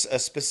there a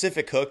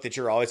specific hook that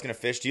you're always going to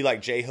fish? Do you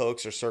like J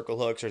hooks or circle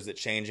hooks, or is it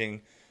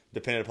changing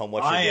depending upon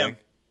what you're doing?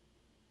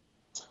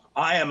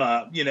 I am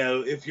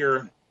if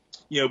you're,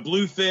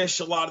 bluefish,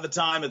 a lot of the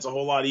time it's a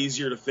whole lot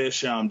easier to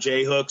fish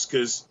J hooks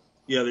because,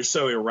 they're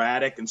so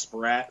erratic and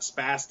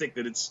spastic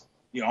that it's,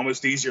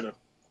 almost easier to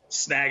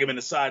snag them in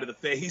the side of the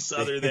face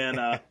other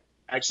than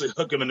actually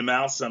hook them in the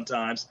mouth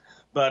sometimes.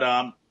 But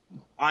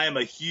I am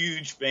a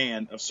huge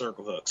fan of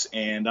circle hooks,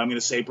 and I'm going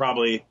to say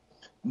probably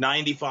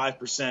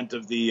 95%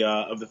 of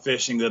the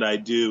fishing that I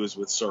do is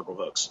with circle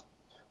hooks.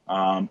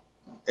 And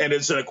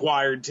it's an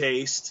acquired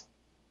taste.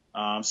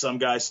 Some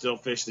guys still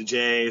fish the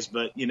J's,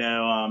 but,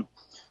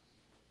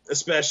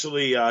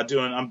 especially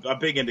I'm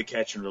big into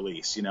catch and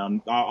release.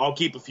 I'll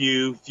keep a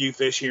few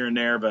fish here and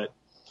there, but,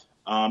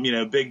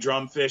 big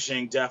drum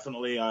fishing,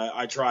 definitely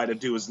I try to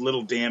do as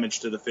little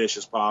damage to the fish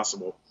as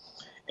possible.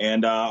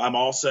 And I'm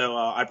also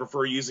I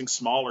prefer using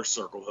smaller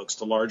circle hooks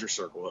to larger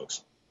circle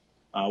hooks.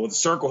 With the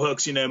circle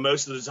hooks,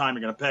 most of the time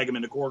you're going to peg them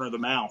in the corner of the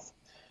mouth.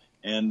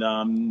 And,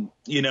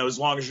 as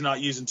long as you're not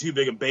using too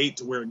big a bait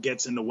to where it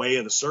gets in the way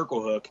of the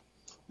circle hook,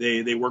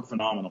 they work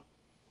phenomenal.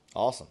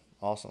 Awesome.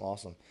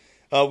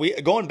 We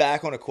going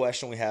back on a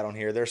question we had on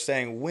here. They're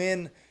saying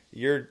when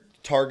you're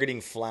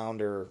targeting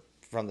flounder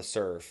from the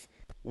surf,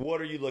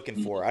 what are you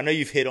looking for? I know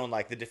you've hit on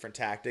like the different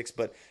tactics,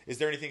 but is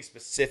there anything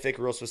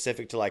real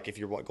specific to like if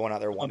you're going out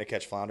there wanting to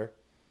catch flounder?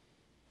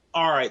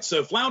 All right,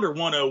 so flounder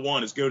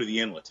 101 is go to the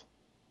inlet.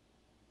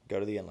 Go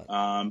to the inlet.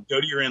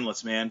 Go to your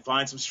inlets, man.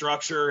 Find some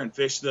structure and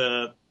fish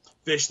the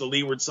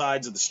leeward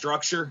sides of the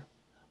structure.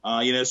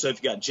 So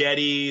if you got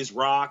jetties,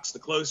 rocks, the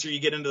closer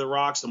you get into the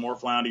rocks, the more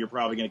flounder you're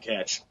probably going to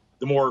catch.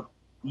 The more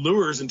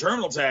lures and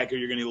terminal tackle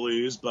you're going to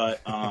lose, but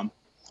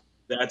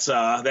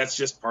that's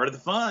just part of the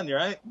fun,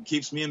 right? It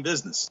keeps me in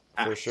business.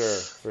 For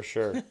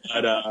sure.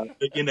 But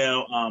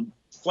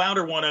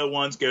flounder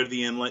 101s go to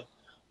the inlet.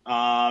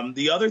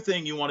 The other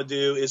thing you want to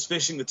do is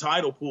fishing the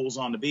tidal pools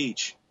on the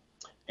beach.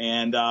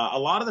 And a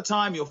lot of the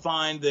time you'll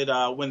find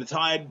that when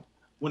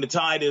the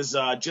tide is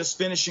just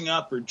finishing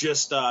up or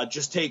just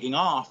taking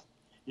off,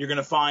 you're going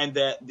to find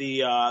that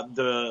the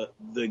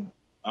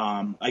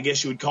I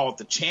guess you would call it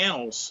the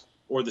channels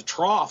or the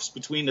troughs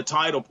between the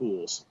tidal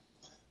pools.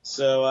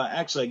 So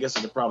actually, I guess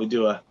I could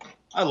probably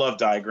I love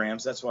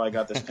diagrams. That's why I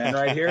got this pen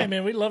right here. Hey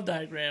man, we love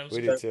diagrams.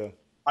 We do too.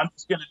 I'm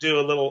just going to do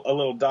a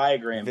little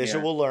diagram.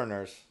 Visual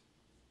learners.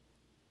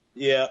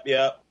 Yeah.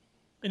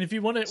 And if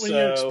you want to, when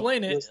you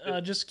explain it,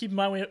 just keep in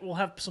mind we'll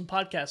have some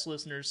podcast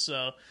listeners.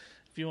 So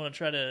if you want to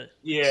try to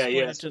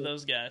explain it to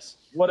those guys.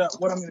 What I'm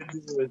going to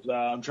do is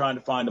I'm trying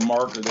to find a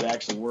marker that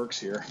actually works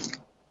here.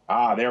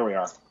 There we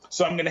are.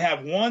 So I'm going to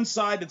have one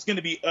side that's going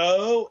to be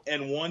O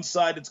and one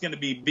side that's going to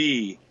be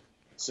B.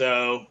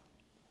 So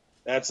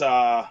that's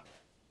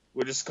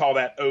we'll just call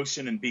that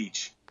ocean and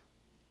beach.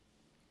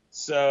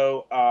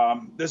 So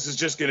this is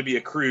just going to be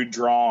a crude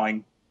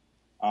drawing.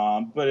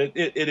 But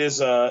it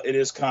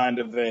is kind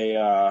of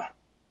the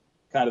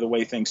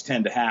way things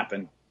tend to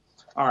happen.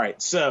 All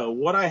right, so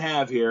what I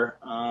have here,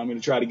 I'm going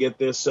to try to get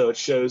this so it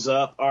shows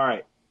up. All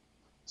right,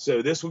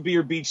 so this would be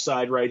your beach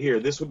side right here.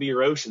 This would be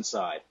your ocean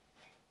side.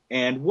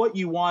 And what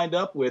you wind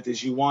up with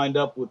is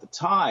the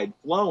tide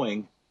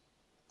flowing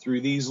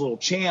through these little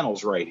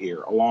channels right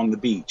here along the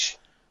beach.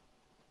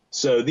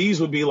 So these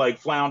would be like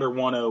flounder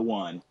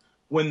 101.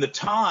 When the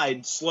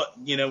tide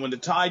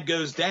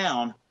goes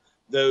down,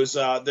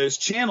 those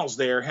channels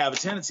there have a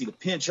tendency to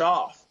pinch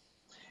off,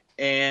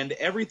 and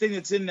everything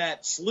that's in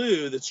that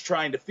slough that's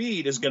trying to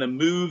feed is going to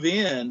move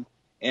in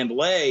and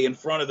lay in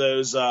front of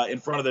those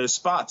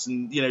spots.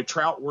 And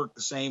trout work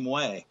the same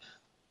way.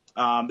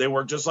 They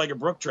work just like a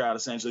brook trout.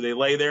 Essentially, they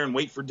lay there and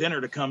wait for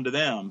dinner to come to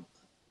them.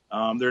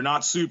 They're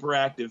not super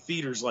active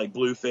feeders like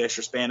bluefish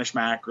or Spanish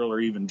mackerel or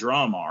even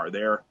drum are.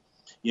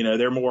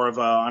 They're more of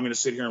a I'm going to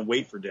sit here and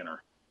wait for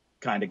dinner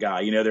kind of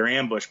guy. They're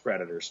ambush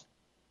predators.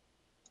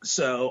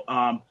 So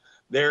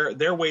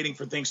they're waiting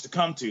for things to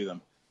come to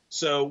them.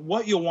 So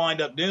what you'll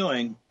wind up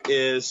doing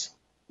is,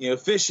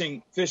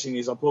 fishing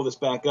these. I'll pull this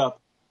back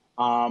up.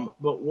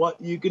 But what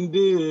you can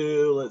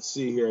do, let's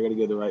see here. I got to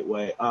go the right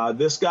way.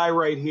 This guy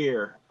right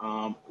here,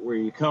 where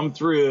you come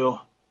through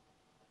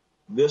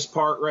this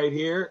part right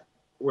here,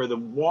 where the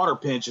water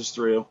pinches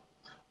through.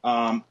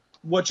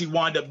 What you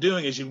wind up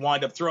doing is you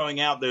wind up throwing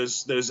out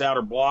those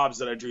outer blobs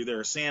that I drew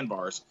there,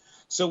 sandbars.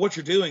 So what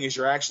you're doing is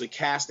you're actually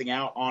casting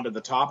out onto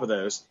the top of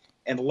those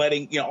and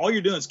letting, all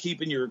you're doing is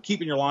keeping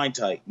your line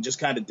tight and just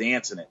kind of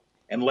dancing it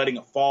and letting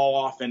it fall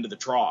off into the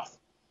trough.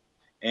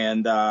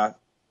 And that's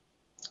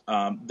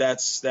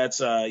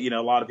a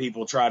lot of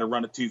people try to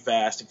run it too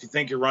fast. If you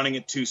think you're running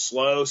it too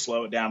slow,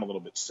 slow it down a little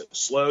bit.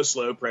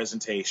 Slow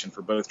presentation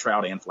for both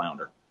trout and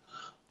flounder.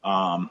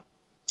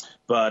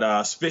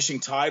 But fishing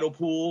tidal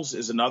pools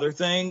is another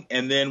thing.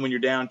 And then when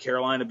you're down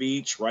Carolina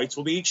Beach,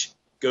 Wrightsville Beach,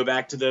 go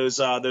back to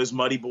those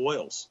muddy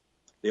boils.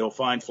 They'll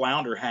find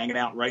flounder hanging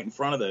out right in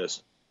front of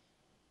those.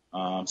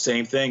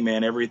 Same thing,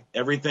 man.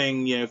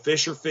 Everything,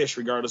 fish or fish,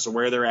 regardless of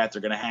where they're at,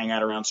 they're going to hang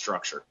out around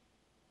structure.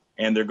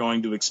 And they're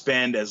going to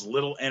expend as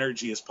little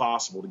energy as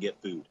possible to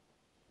get food.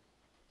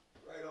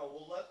 Right on.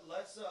 Well,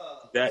 let's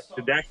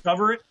did that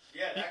cover it?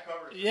 Yeah, that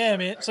covered it. Yeah,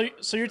 man.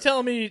 So you're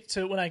telling me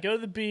when I go to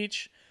the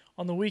beach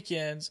on the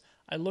weekends,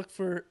 I look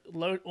for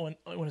when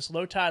it's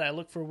low tide, I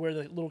look for where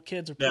the little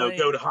kids are playing. No,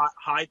 go to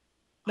high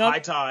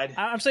tide.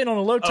 I'm saying on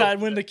a low tide,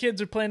 when the kids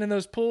are playing in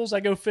those pools, I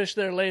go fish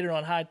there later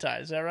on high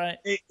tide. Is that right?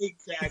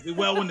 Exactly.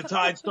 Well, when the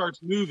tide starts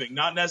moving,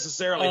 not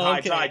necessarily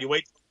high tide. You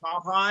wait till the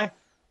top high,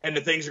 and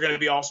the things are going to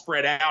be all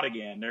spread out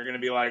again. They're going to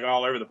be like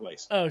all over the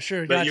place. Oh,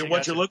 sure. But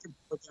what you're looking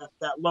for,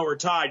 that lower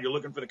tide, you're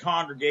looking for the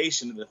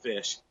congregation of the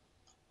fish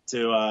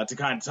to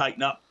kind of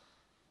tighten up.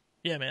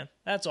 Yeah, man.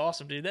 That's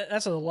awesome, dude.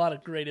 That's a lot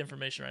of great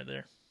information right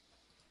there.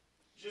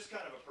 Just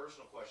kind of a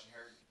personal question here.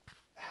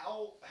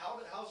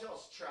 How's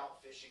y'all's trout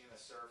fishing in the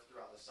surf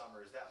throughout the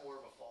summer? Is that more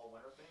of a fall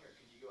winter thing, or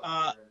can you go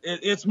out there?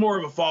 It's more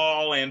of a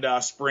fall and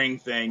spring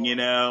thing.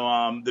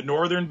 The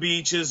northern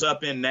beaches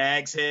up in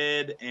Nags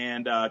Head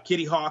and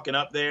Kitty Hawk and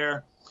up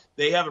there,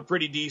 they have a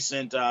pretty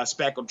decent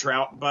speckled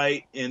trout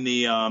bite in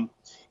the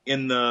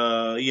in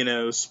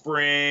the,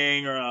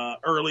 spring or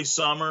early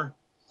summer.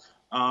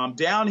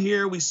 Down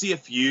here, we see a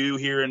few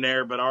here and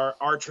there, but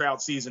our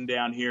trout season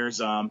down here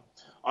is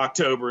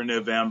October and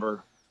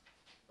November.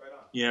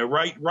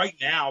 Right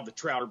now, the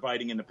trout are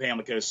biting in the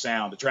Pamlico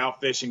Sound. The trout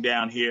fishing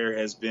down here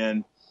has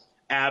been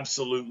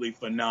absolutely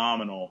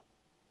phenomenal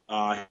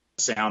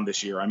sound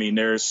this year. I mean,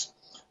 there's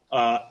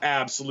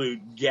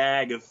absolute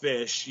gag of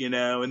fish,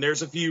 and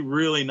there's a few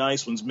really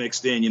nice ones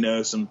mixed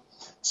in, some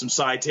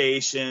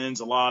citations,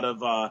 a lot of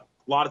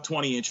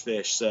 20-inch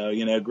fish. So,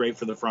 great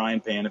for the frying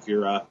pan if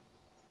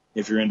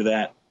you're into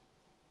that.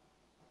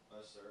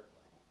 Most certainly.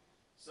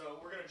 So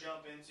we're going to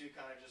jump into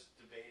kind of just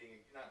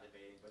not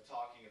debating, but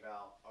talking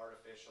about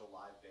artificial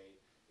live bait.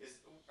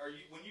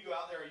 When you go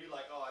out there, are you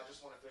like, oh, I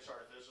just want to fish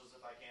artificials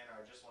if I can, or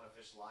I just want to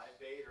fish live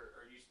bait, or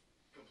are you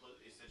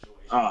completely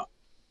situational?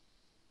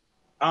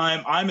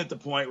 I'm at the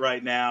point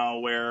right now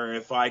where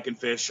if I can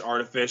fish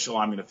artificial,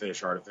 I'm going to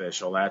fish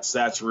artificial.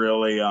 That's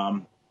really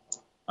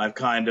I've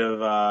kind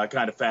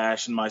of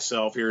fashioned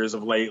myself here as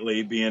of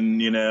lately, being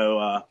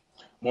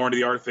more into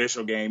the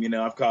artificial game.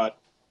 I've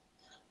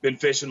been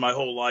fishing my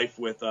whole life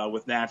with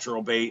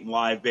natural bait and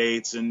live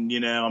baits, and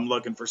I'm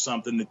looking for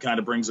something that kind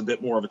of brings a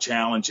bit more of a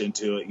challenge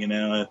into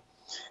it.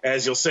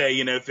 As you'll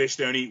say, fish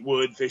don't eat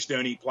wood, fish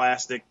don't eat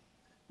plastic.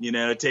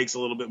 It takes a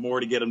little bit more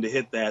to get them to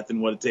hit that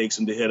than what it takes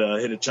them to hit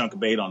a chunk of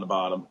bait on the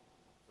bottom,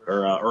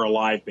 or a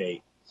live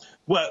bait.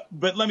 Well,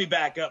 but let me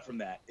back up from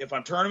that. If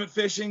I'm tournament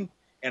fishing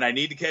and I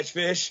need to catch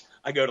fish,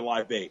 I go to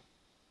live bait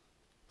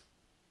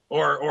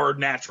or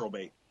natural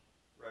bait.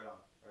 Right on.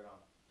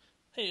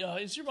 Hey,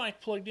 is your mic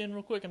plugged in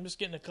real quick? I'm just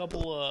getting a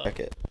couple. Check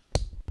it.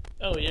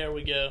 Oh, yeah, there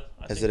we go.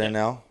 Is it in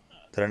now?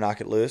 Did I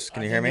knock it loose?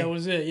 Can you hear me? That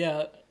was it.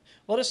 Yeah.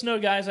 Let us know,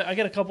 guys. I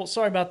got a couple.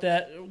 Sorry about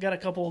that. We got a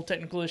couple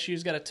technical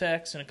issues. Got a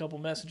text and a couple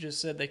messages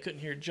said they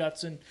couldn't hear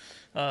Judson.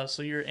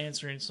 So you're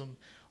answering some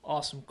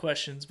awesome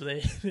questions, but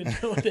they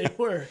didn't know what they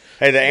were.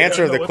 Hey, the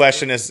answer of the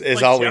question is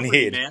like all Jeopardy, we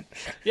need. Man.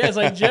 Yeah, it's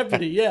like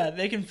Jeopardy. Yeah,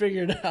 they can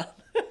figure it out.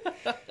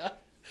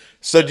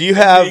 So do you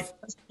have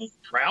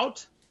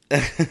trout?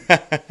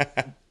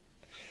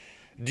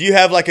 Do you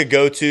have like a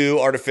go-to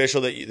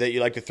artificial that you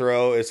like to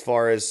throw as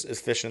far as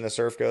fishing in the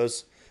surf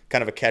goes?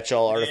 Kind of a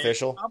catch-all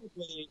artificial?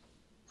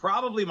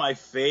 Probably my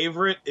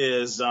favorite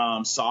is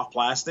soft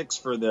plastics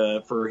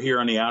for here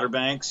on the Outer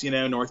Banks,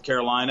 North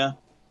Carolina.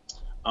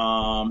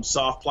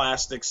 Soft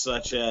plastics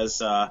such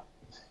as, I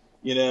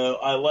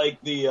like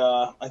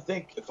I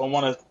think if I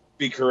want to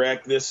be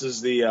correct, this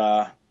is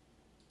I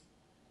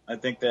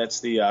think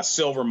that's the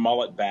Silver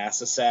Mullet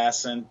Bass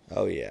Assassin.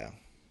 Oh, yeah.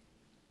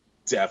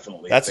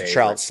 Definitely. That's a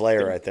trout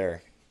slayer right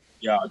there.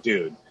 Yeah,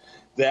 dude.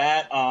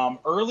 That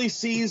early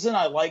season,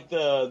 I like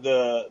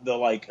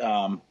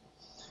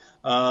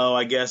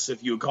I guess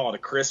if you would call it a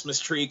Christmas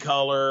tree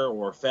color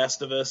or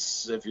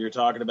Festivus, if you're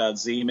talking about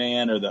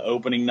Z-Man or the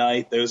opening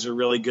night, those are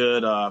really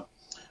good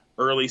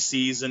early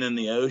season in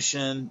the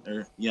ocean.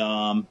 Or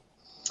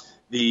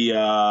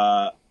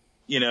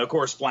of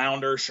course,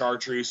 flounder,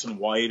 chartreuse, and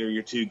white are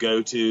your two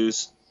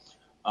go-tos.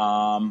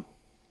 But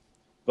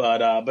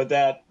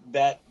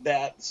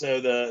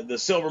so the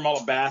Silver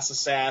Mullet Bass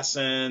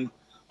Assassin,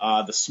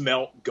 the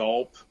Smelt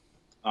Gulp,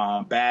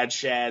 Bad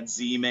Shad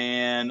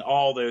Z-Man,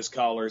 all those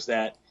colors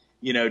that,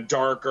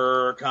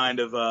 darker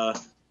kind of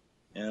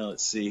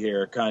let's see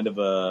here, kind of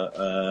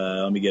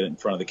let me get it in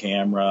front of the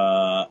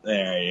camera.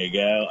 There you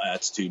go.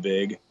 That's too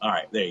big. All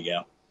right, there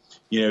you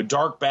go.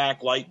 Dark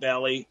back, light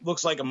belly,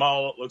 looks like a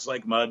mullet, looks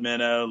like mud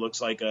minnow,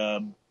 looks like a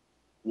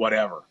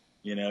whatever.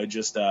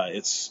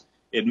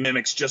 It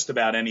mimics just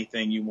about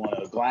anything you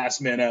want. A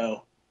glass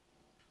minnow,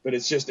 but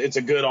it's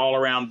a good all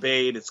around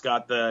bait. It's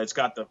got the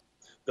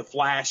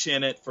flash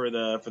in it for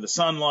the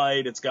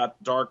sunlight. It's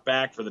got dark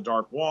back for the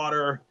dark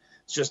water.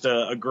 It's just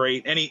a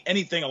great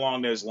anything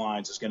along those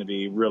lines is going to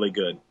be really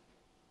good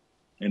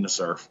in the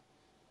surf.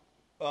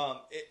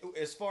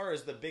 As far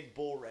as the big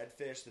bull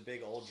redfish, the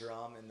big old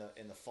drum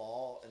in the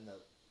fall,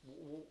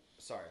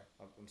 sorry,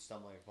 I'm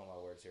stumbling upon my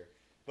words here.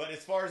 But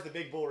as far as the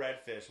big bull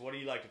redfish, what do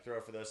you like to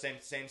throw for those?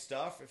 Same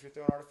stuff if you're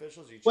throwing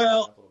artificials? Or you change it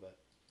up a little bit?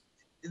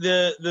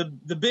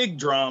 The big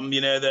drum,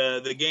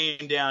 the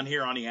game down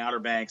here on the Outer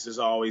Banks has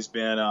always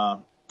been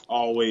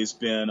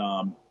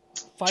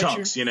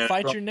chunks,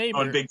 Fight your neighbor.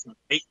 On big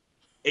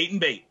eight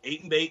and bait,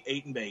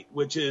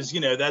 which is,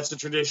 that's the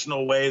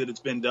traditional way that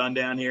it's been done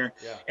down here,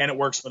 and it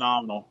works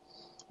phenomenal.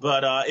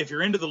 But if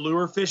you're into the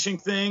lure fishing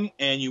thing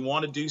and you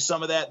want to do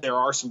some of that, there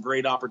are some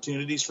great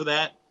opportunities for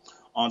that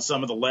on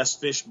some of the less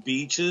fished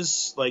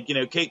beaches, like,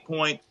 Cape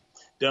Point.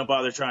 Don't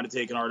bother trying to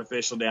take an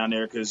artificial down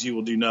there because you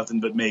will do nothing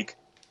but make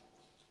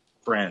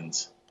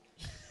friends.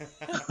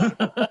 Don't do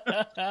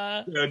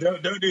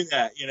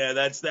that.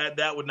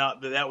 That would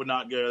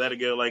not go. That'd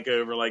go like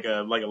over like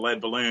a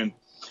lead balloon.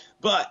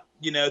 But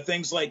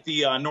things like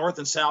the north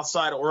and south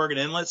side of Oregon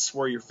inlets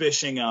where you're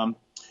fishing,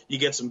 you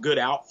get some good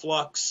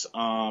outflux.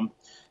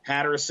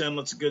 Hatteras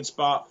Inlet's a good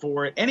spot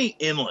for it. Any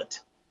inlet.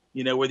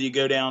 Whether you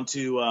go down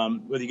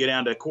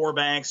to Core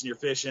Banks and you're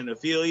fishing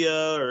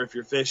Ophelia, or if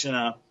you're fishing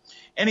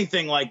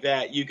anything like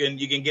that, you can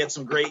get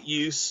some great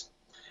use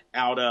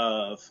out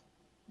of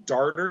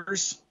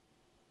darters.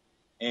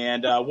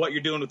 And what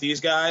you're doing with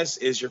these guys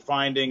is you're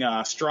finding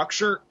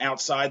structure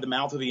outside the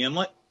mouth of the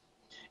inlet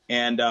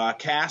and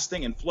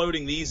casting and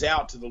floating these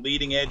out to the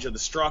leading edge of the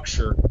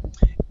structure.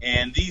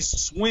 And these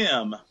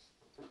swim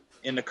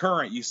in the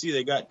current. You see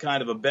they got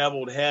kind of a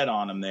beveled head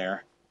on them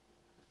there.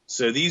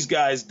 So these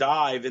guys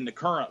dive in the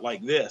current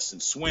like this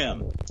and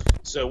swim.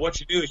 So what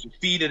you do is you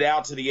feed it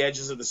out to the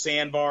edges of the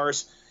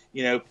sandbars,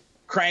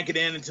 crank it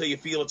in until you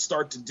feel it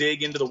start to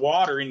dig into the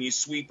water, and you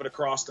sweep it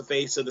across the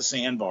face of the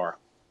sandbar.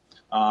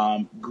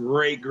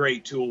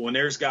 Great tool. When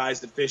there's guys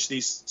that fish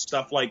these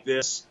stuff like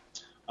this,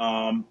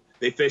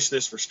 they fish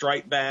this for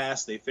striped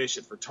bass. They fish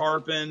it for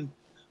tarpon.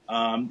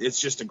 It's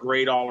just a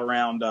great all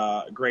around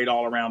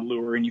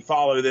lure. And you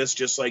follow this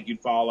just like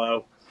you'd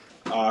follow,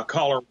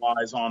 color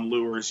wise on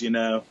lures,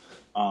 light,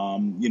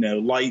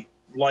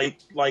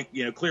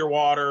 clear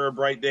water,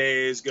 bright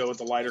days, go with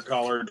the lighter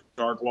color,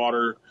 dark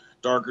water,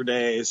 darker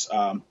days,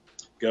 go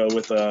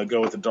with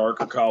the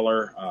darker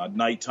color,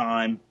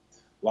 nighttime.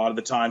 A lot of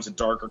the times a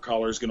darker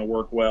color is going to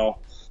work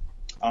well.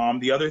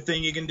 The other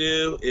thing you can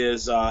do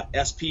is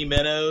SP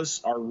minnows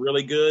are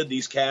really good.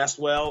 These cast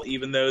well,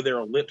 even though they're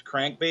a lipped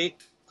crankbait.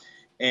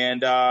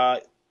 And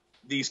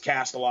these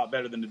cast a lot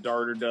better than the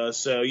darter does.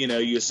 So,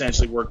 you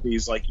essentially work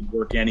these like you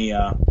work any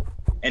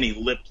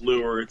lipped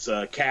lure. It's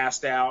a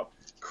cast out,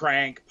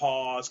 crank,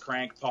 pause,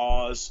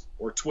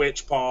 or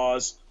twitch,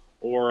 pause,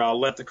 or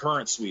let the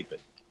current sweep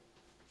it.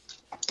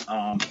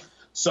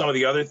 Some of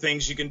the other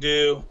things you can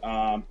do,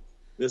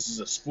 this is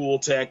a spool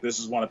tech. This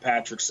is one of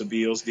Patrick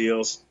Sabile's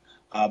deals.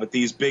 But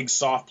these big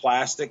soft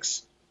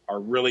plastics are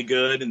really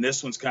good, and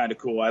this one's kind of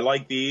cool. I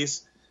like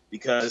these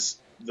because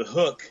the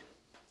hook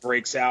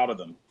breaks out of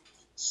them,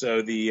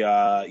 so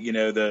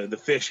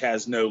the fish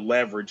has no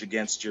leverage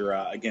against your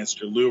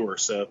lure.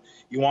 So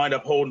you wind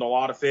up holding a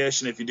lot of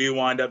fish, and if you do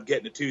wind up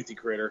getting a toothy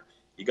critter,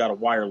 you got a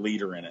wire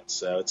leader in it.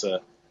 So it's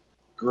a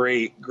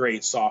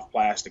great soft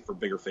plastic for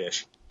bigger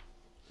fish.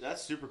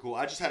 That's super cool.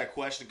 I just had a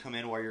question come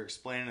in while you're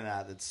explaining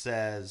that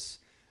says,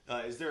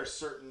 is there a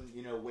certain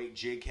weight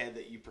jig head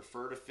that you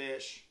prefer to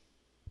fish?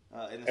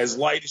 As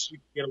light as you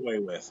can get away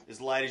with. As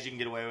light as you can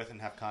get away with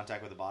and have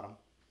contact with the bottom.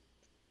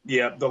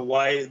 Yeah, the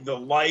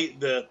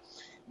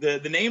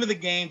name of the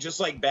game, just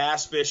like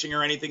bass fishing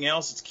or anything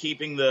else, it's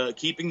keeping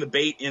the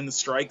bait in the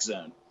strike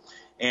zone.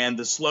 And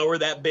the slower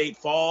that bait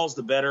falls,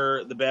 the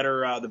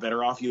better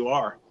off you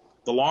are.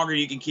 The longer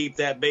you can keep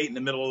that bait in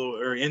the middle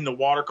or in the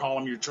water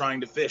column you're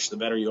trying to fish, the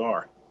better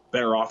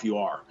off you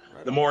are.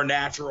 Right. The more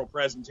natural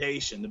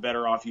presentation, the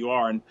better off you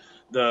are. And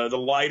the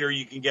lighter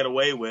you can get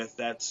away with,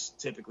 that's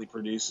typically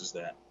produces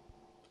that.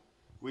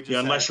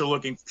 Unless you're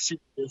looking for shoot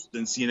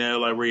distance,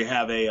 like where you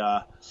have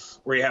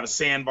a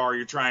sandbar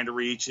you're trying to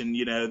reach, and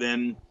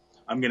then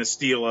I'm going to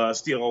steal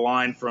a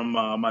line from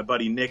my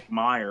buddy Nick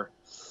Meyer,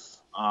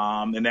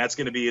 and that's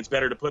going to be, it's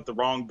better to put the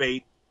wrong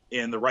bait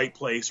in the right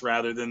place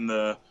rather than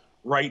the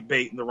right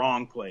bait in the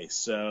wrong place.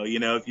 So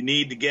if you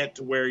need to get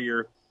to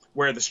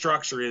where the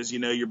structure is,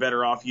 you're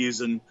better off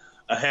using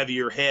a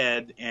heavier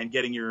head and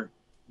getting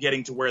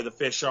to where the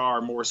fish are,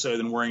 more so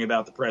than worrying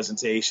about the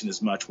presentation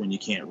as much when you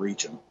can't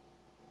reach them.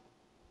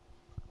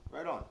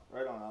 Right on.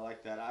 I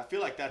like that. I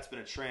feel like that's been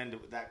a trend.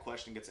 That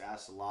question gets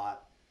asked a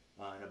lot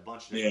in a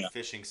bunch of different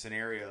fishing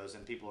scenarios,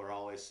 and people are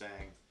always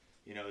saying,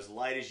 as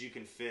light as you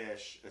can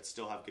fish, it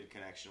still have good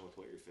connection with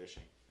what you're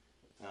fishing.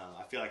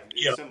 I feel like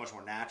it's so much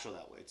more natural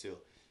that way too.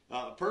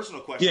 A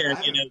personal question.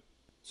 Yeah,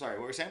 sorry,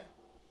 what were you saying?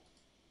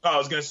 I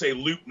was going to say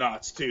loop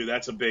knots too.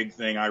 That's a big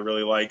thing I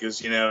really like.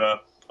 Is a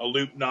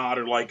loop knot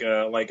or like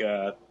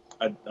a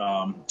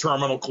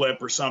terminal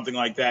clip or something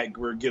like that,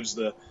 where it gives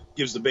the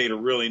bait a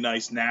really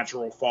nice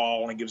natural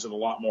fall, and it gives it a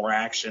lot more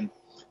action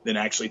than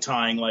actually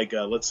tying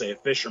let's say a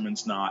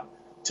fisherman's knot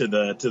to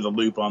the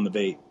loop on the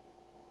bait.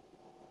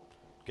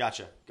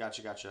 Gotcha.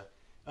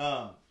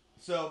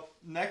 So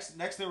next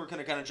thing we're going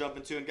to kind of jump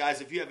into, and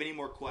guys, if you have any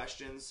more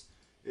questions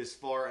as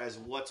far as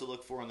what to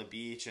look for on the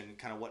beach and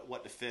kind of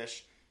what to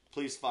fish,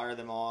 please fire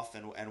them off,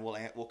 and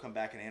we'll come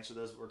back and answer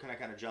those. We're going to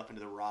kind of jump into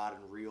the rod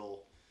and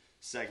reel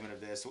segment of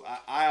this.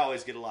 I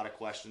always get a lot of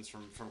questions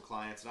from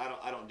clients, and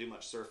I don't do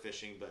much surf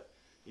fishing, but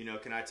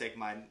can I take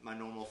my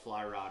normal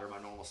fly rod or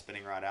my normal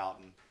spinning rod out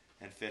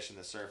and fish in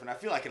the surf? And I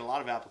feel like in a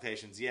lot of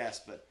applications,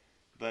 yes, but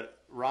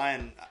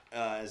Ryan,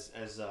 as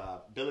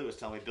Billy was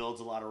telling me,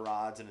 builds a lot of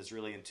rods and is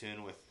really in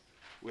tune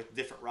with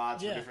different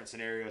rods for different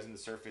scenarios in the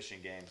surf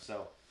fishing game.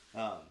 So,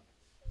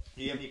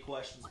 do you have any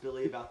questions,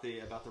 Billy, about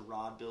the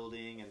rod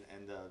building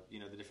and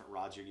the different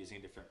rods you're using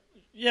in different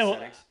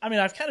settings? I mean,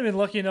 I've kind of been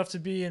lucky enough to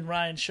be in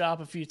Ryan's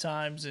shop a few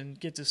times and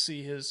get to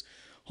see his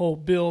whole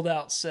build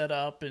out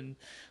setup and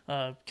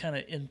kind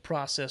of in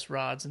process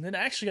rods, and then I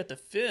actually got to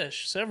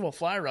fish several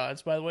fly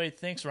rods. By the way,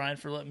 thanks Ryan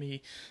for letting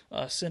me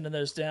sending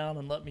those down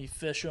and let me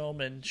fish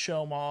them and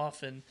show them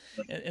off, and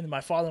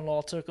my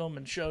father-in-law took them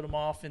and showed them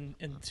off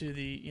into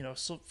the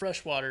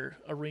freshwater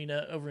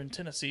arena over in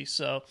Tennessee.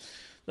 So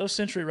those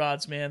Century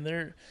rods, man,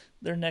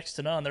 they're next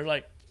to none.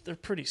 They're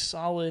pretty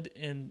solid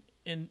and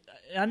and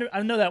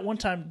I know that one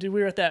time, dude,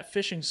 we were at that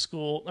fishing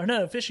school, or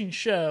no, fishing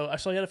show. I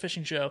saw you at a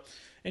fishing show,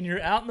 and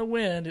you're out in the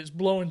wind. It's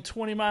blowing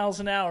 20 miles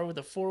an hour with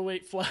a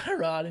 4-weight fly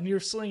rod, and you're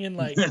slinging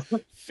like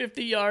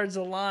 50 yards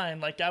of line.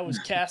 Like I was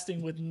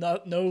casting with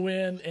no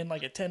wind and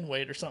like a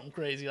 10-weight or something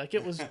crazy. Like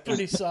it was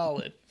pretty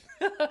solid.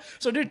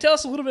 So, dude, tell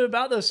us a little bit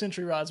about those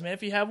Century rods, man.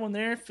 If you have one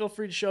there, feel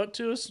free to show it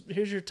to us.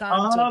 Here's your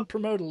time to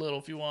promote a little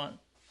if you want.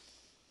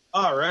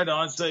 All right,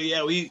 on. So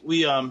yeah,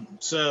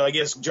 so I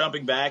guess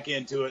jumping back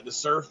into it, the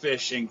surf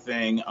fishing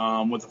thing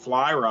with the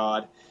fly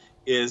rod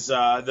is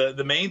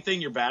the main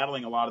thing you're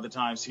battling a lot of the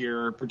times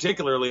here,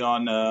 particularly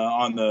on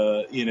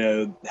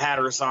the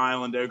Hatteras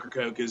Island,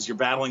 Ocracoke, is you're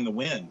battling the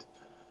wind.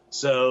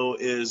 So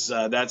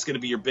that's going to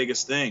be your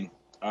biggest thing,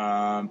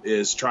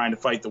 is trying to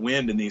fight the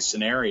wind in these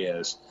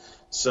scenarios.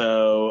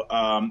 So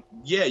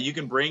yeah, you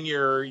can bring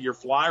your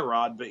fly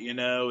rod, but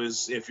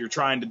if you're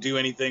trying to do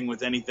anything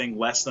with anything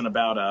less than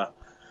about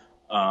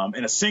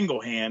in a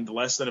single hand,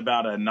 less than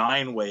about a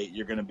 9-weight,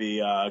 you're going to be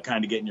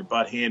kind of getting your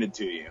butt handed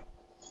to you.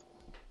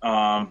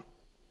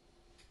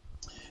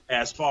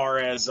 As far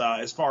as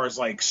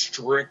like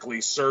strictly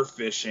surf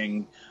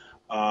fishing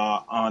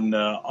on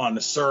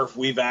the surf,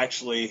 we've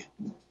actually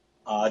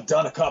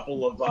done a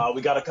couple of.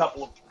 We got a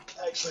couple of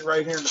actually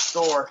right here in the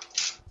store.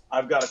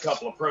 I've got a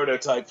couple of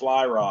prototype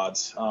fly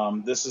rods.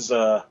 This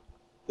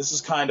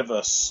is kind of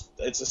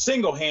it's a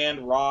single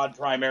hand rod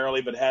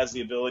primarily, but has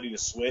the ability to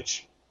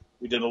switch.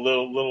 We did a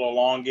little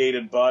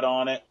elongated butt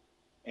on it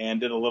and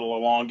did a little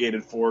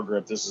elongated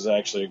foregrip. This is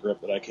actually a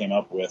grip that I came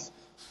up with.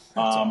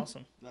 That's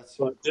awesome.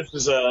 But this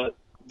is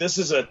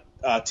a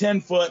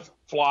 10-foot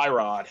fly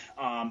rod,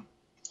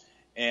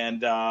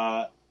 and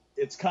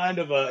it's kind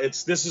of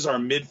this is our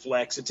mid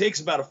flex. It takes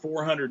about a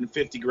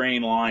 450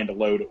 grain line to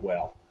load it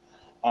well,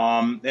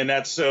 and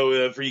that's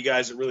for you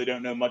guys that really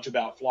don't know much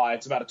about fly.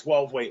 It's about a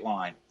 12-weight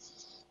line.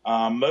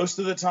 Most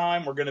of the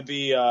time, we're going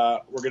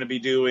to be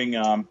doing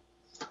an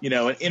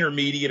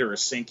intermediate or a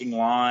sinking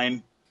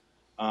line.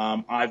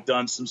 I've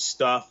done some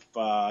stuff,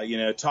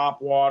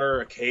 top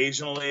water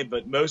occasionally,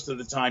 but most of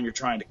the time you're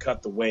trying to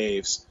cut the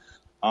waves.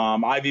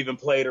 I've even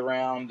played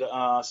around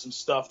some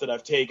stuff that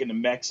I've taken to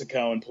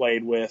Mexico and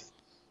played with.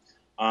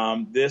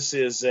 This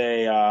is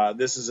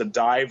a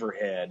diver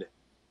head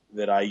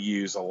that I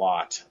use a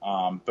lot.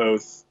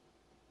 Both.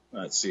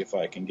 Let's see if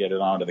I can get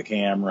it onto the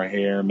camera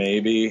here,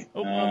 maybe.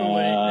 Oh, other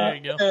way. There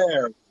you go.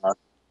 There we go.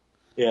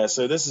 Yeah,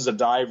 so this is a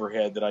diver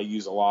head that I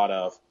use a lot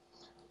of.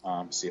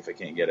 See if I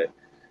can't get it.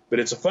 But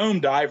it's a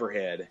foam diver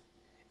head,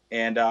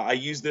 and I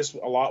use this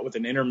a lot with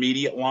an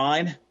intermediate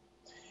line.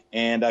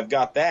 And I've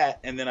got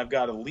that, and then I've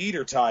got a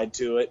leader tied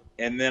to it,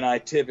 and then I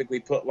typically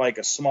put like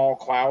a small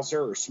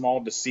clouser or small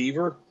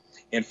deceiver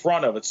in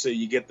front of it so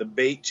you get the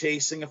bait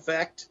chasing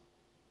effect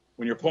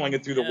when you're pulling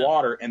it through the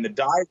water. And the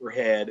diver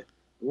head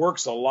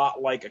works a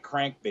lot like a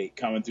crankbait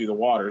coming through the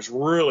water. It's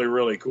really,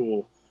 really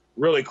cool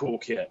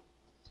kit.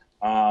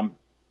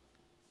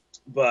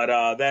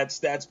 But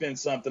that's been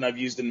something I've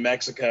used in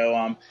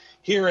Mexico.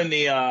 Here on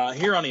the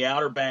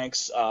Outer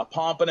Banks,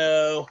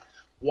 pompano,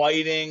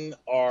 whiting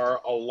are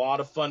a lot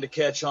of fun to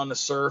catch on the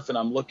surf, and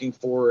I'm looking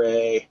for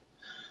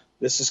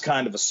this is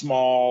kind of a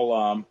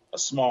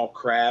small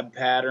crab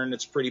pattern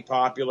that's pretty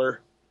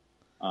popular.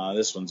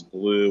 This one's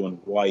blue and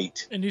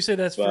white. And you say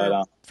that's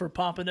for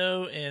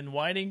pompano and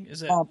whiting? Is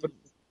that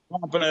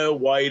pompano,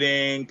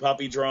 whiting,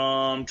 puppy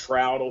drum,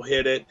 trout will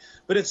hit it,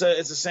 but it's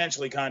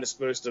essentially kind of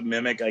supposed to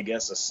mimic, I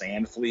guess, a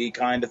sand flea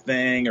kind of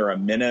thing or a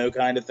minnow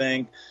kind of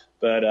thing.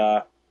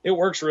 But it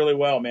works really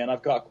well, man.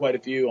 I've caught quite a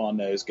few on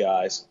those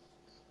guys.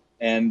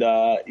 And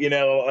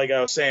like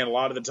I was saying, a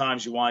lot of the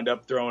times you wind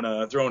up throwing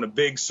a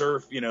big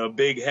surf, a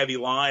big heavy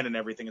line and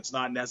everything. It's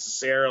not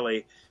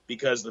necessarily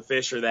because the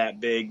fish are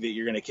that big that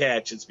you're going to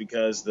catch. It's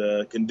because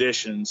the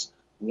conditions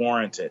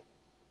warrant it.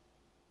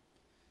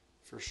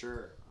 For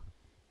sure.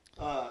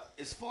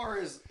 As far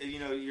as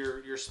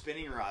your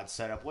spinning rod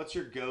setup, what's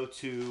your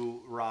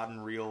go-to rod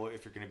and reel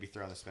if you're going to be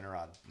throwing the spinning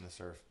rod in the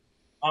surf?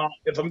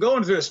 If I'm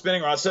going through a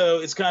spinning rod,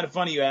 so it's kind of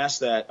funny you asked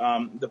that.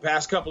 The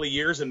past couple of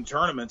years in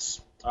tournaments,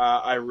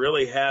 I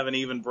really haven't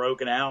even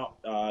broken out.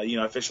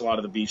 I fish a lot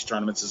of the beach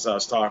tournaments, as I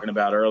was talking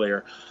about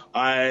earlier.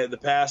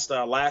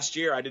 Last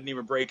year, I didn't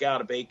even break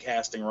out a bait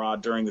casting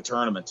rod during the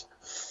tournament.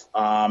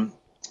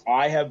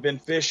 I have been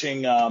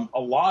fishing a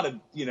lot of,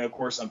 of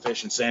course, I'm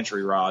fishing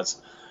Century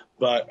rods,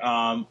 but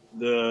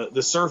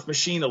the Surf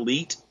Machine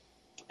Elite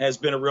has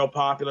been a real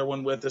popular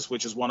one with us,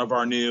 which is one of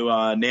our new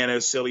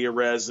nanocilia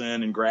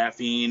resin and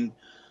graphene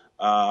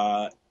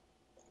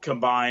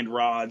combined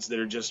rods that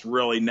are just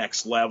really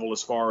next level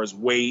as far as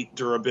weight,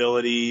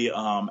 durability,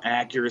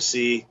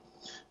 accuracy,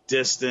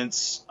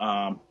 distance.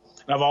 And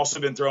I've also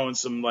been throwing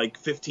some like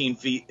 15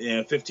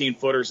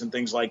 footers and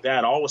things like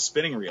that, all with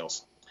spinning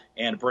reels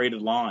and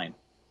braided line.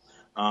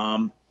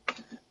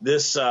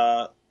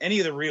 Any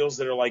of the reels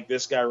that are like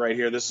this guy right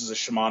here, this is a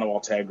Shimano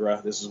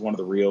Ultegra. This is one of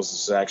the reels.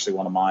 This is actually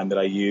one of mine that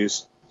I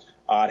use.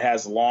 It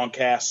has a long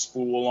cast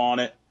spool on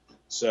it.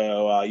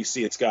 So you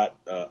see it's got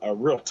a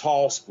real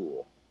tall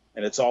spool,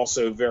 and it's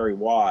also very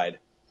wide.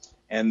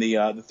 And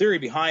the theory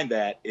behind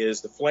that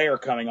is the flare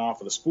coming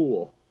off of the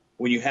spool.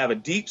 When you have a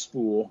deep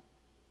spool,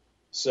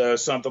 so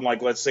something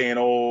like, let's say, an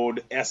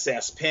old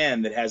SS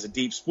pen that has a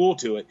deep spool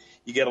to it,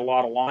 you get a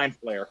lot of line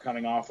flare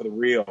coming off of the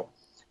reel.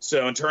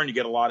 So in turn, you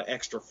get a lot of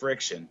extra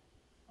friction.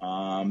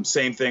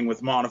 Same thing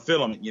with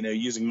monofilament.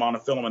 Using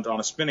monofilament on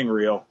a spinning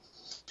reel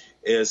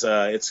is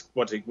it's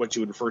what you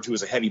would refer to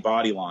as a heavy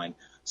body line.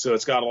 So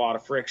it's got a lot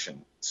of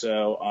friction.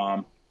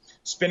 So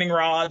spinning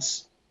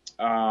rods,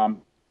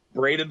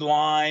 braided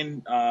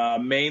line,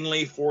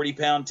 mainly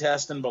 40-pound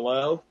test and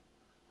below.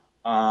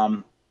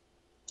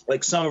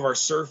 Like some of our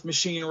surf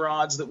machine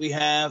rods that we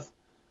have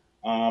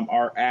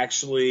are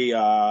actually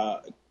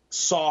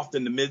soft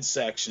in the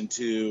midsection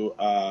to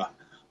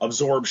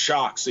absorb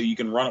shock, so you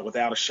can run it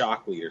without a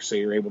shock leader. So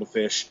you're able to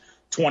fish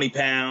 20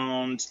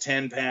 pounds,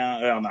 10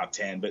 pound, well, not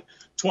 10, but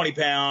 20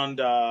 pound,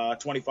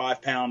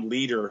 25 pound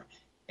leader,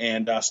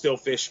 and still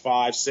fish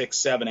 5, 6,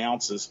 7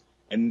 ounces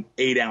and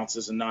 8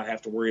 ounces and not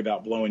have to worry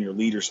about blowing your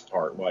leaders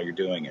apart while you're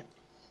doing it.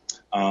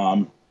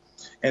 And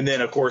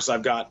then, of course,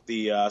 I've got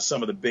the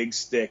some of the big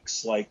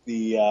sticks, like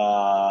the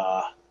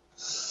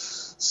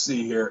let's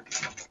see here,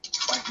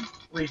 if I can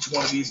reach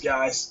one of these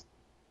guys.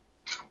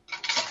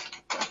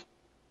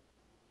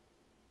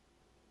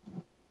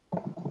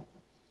 I'm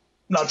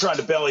not trying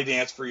to belly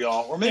dance for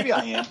y'all, or maybe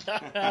I am.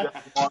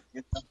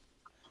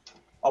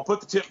 I'll put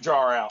the tip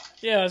jar out.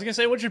 Yeah, I was gonna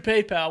say, what's your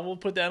PayPal? We'll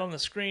put that on the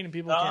screen and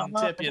people can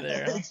tip you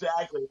there. Huh?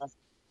 Exactly.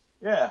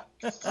 Yeah.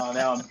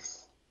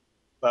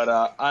 But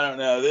I don't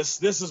know.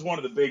 This is one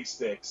of the big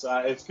sticks.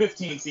 It's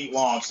 15 feet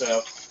long,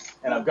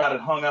 and I've got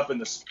it hung up in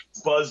the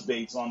buzz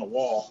baits on the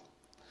wall.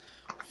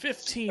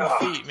 15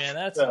 feet, man.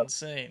 That's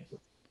insane.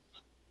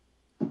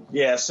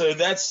 Yeah, so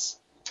that's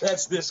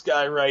this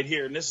guy right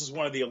here, and this is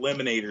one of the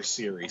Eliminator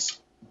series.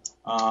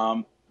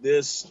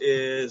 This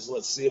is,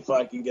 let's see if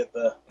I can get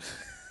the.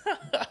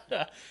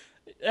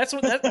 That's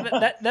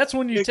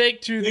when you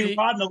take to the.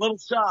 Rod in a little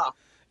shop.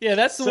 Yeah,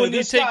 that's the one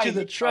you take to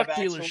the truck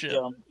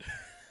dealership.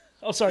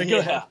 Oh, sorry. Go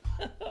ahead.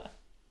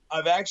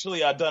 I've actually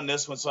done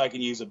this one so I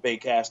can use it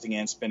bait casting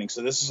and spinning.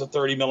 So this is a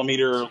 30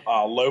 millimeter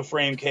low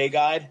frame K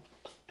guide.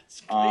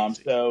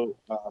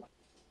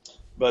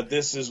 But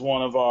this is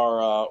one of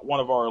our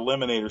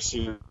Eliminator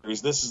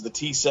series. This is the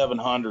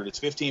T700. It's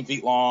 15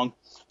 feet long.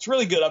 It's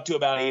really good up to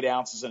about 8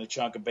 ounces in a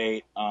chunk of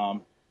bait.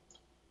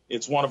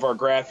 It's one of our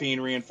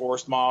graphene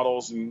reinforced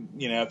models, and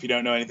if you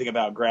don't know anything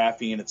about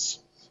graphene, it's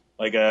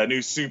like a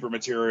new super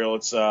material.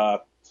 It's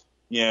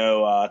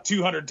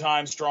 200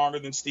 times stronger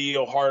than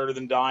steel, harder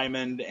than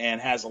diamond,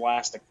 and has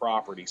elastic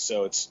properties.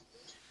 So it's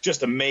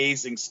just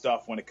amazing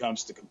stuff when it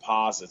comes to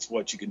composites,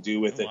 what you can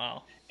do with it.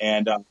 Wow.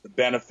 And the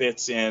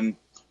benefits in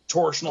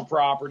torsional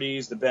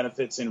properties, the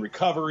benefits in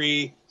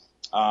recovery,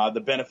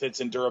 the benefits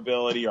in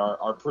durability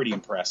are pretty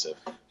impressive.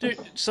 Dude,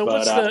 so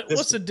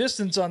what's the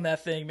distance on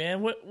that thing,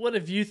 man? What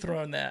have you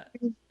thrown that?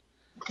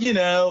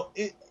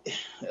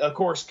 Of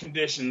course,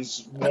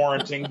 conditions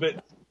warranting,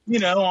 but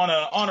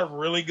on a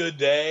really good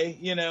day,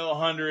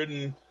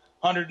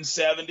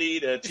 170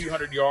 to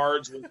 200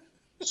 yards with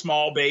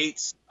small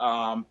baits,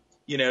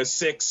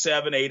 6,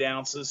 7, 8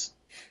 ounces.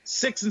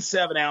 6 and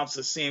 7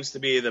 ounces seems to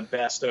be the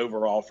best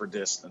overall for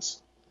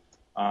distance.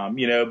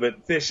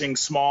 But fishing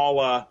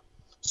small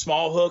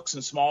hooks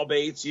and small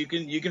baits, you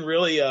can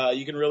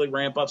really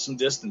ramp up some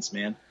distance,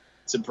 man.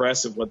 It's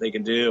impressive what they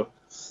can do.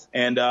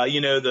 And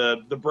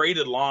the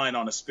braided line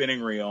on a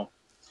spinning reel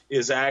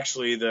is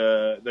actually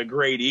the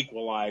great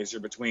equalizer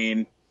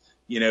between,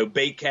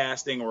 bait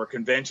casting or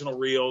conventional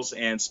reels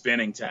and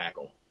spinning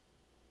tackle.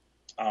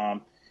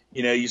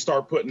 You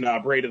start putting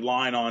braided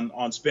line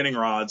on spinning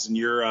rods, and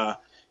you're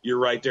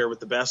right there with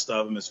the best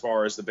of them as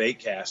far as the bait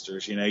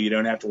casters. You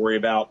don't have to worry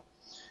about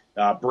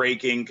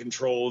braking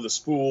control of the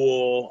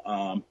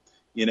spool.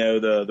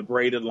 The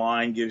braided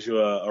line gives you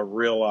a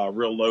real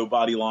low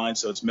body line,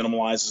 so it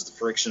minimalizes the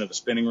friction of a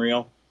spinning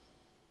reel.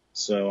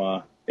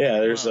 So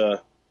there's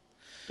a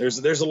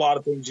lot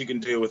of things you can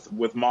do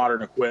with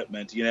modern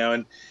equipment,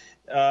 and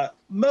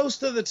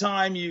most of the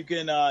time you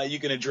can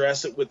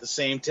address it with the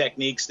same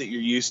techniques that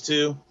you're used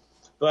to,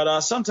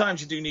 but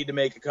sometimes you do need to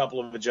make a couple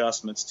of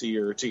adjustments to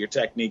your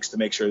techniques to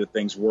make sure that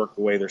things work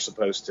the way they're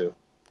supposed to.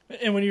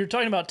 And when you're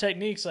talking about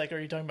techniques, like, are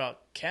you talking about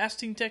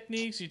casting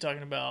techniques? Are you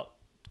talking about?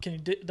 Can you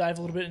dive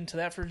a little bit into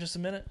that for just a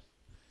minute?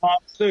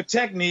 So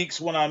techniques,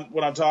 when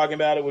I'm talking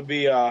about it, would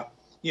be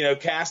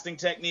casting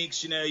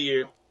techniques.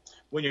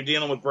 When you're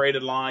dealing with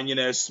braided line,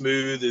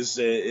 smooth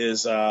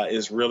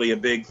is really a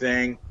big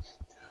thing.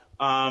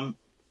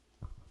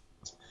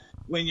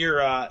 When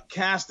you're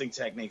casting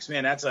techniques,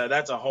 man, that's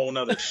a whole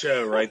nother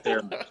show right there.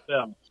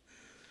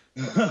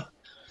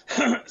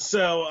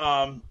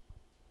 So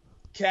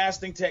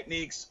casting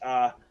techniques,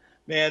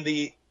 man,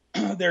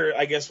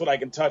 I guess what I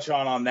can touch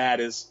on that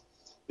is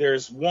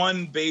there's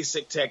one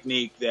basic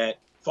technique that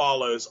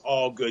follows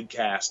all good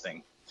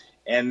casting,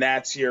 and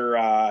that's your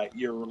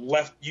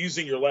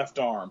using your left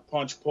arm,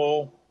 punch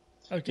pull.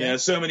 Okay.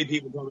 So many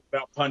people talk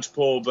about punch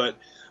pull, but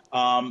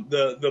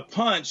the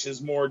punch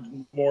is more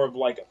of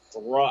like a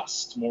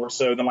thrust, more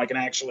so than like an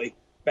actually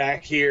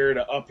back here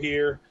to up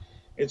here.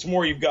 It's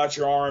more you've got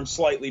your arms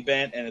slightly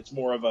bent, and it's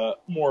more of a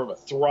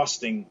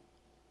thrusting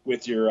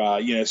with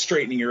your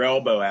straightening your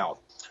elbow out.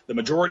 The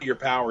majority of your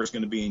power is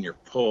going to be in your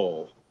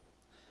pull,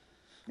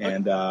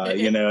 and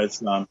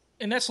it's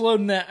And that's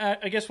loading that.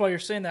 I guess while you're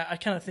saying that, I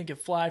kind of think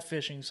of fly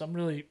fishing. So I'm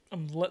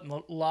letting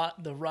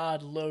the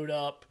rod load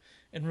up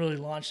and really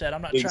launch that.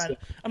 I'm not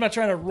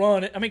trying to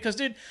run it. I mean, because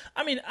dude,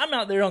 I'm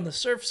out there on the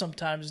surf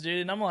sometimes,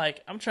 dude, and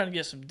I'm trying to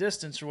get some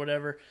distance or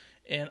whatever,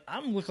 and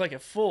I'm look like a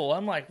fool.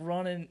 I'm like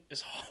running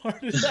as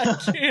hard as I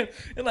can,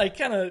 and like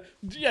kind of,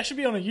 I should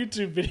be on a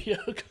YouTube video,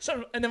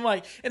 and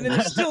then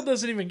it still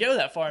doesn't even go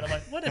that far, and I'm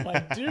like, what am I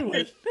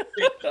doing?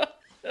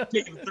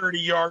 Take a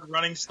 30-yard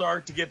running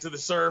start to get to the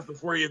surf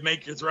before you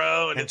make your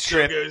throw, and it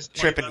trip goes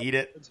and eat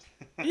it.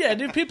 Yeah,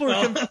 dude, people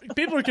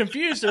are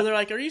confused. They're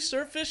like, "Are you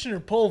surf fishing or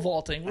pole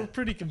vaulting?" We're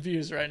pretty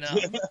confused right now.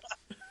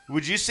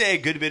 Would you say a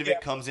good bit of it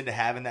comes into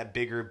having that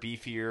bigger,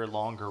 beefier,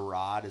 longer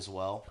rod as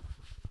well?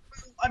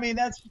 I mean,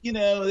 that's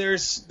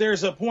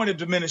there's a point of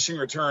diminishing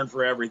return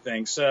for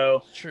everything.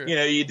 So True.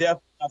 You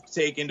definitely have to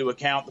take into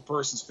account the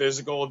person's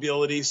physical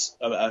abilities,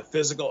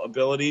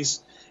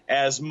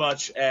 as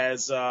much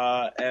as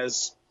the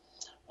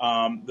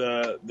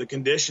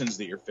conditions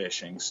that you're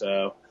fishing.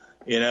 So,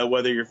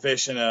 whether you're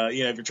fishing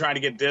if you're trying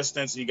to get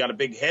distance and you got a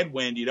big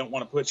headwind, you don't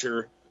want to put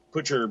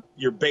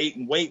your bait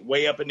and weight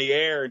way up in the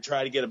air and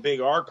try to get a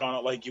big arc on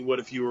it like you would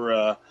if you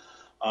were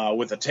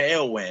with a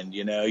tailwind.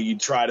 You'd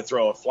try to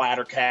throw a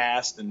flatter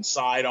cast and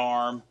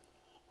sidearm.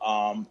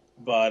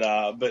 But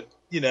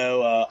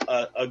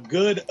a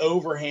good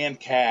overhand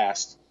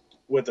cast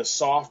with a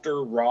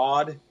softer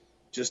rod,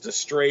 just a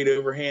straight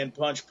overhand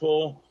punch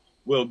pull,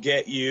 will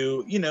get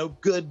you,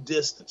 good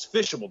distance,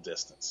 fishable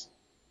distance.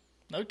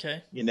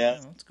 Okay. Yeah,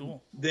 that's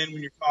cool. Then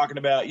when you're talking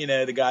about,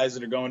 the guys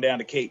that are going down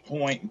to Cape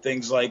Point and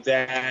things like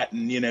that,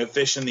 and,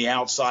 fishing the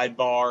outside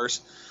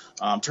bars,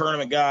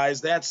 tournament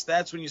guys,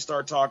 that's when you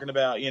start talking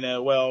about,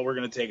 we're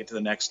going to take it to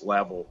the next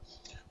level.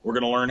 We're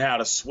going to learn how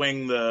to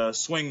swing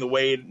the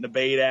weight and the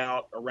bait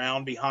out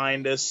around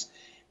behind us,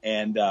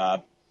 and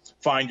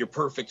find your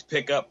perfect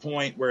pickup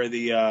point where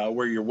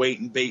where your weight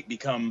and bait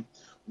become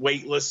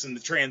weightless in the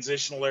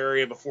transitional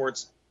area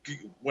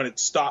when it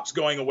stops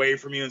going away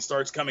from you and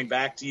starts coming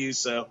back to you.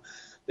 So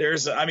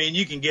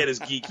you can get as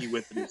geeky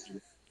with it.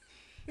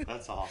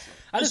 That's awesome.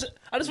 I just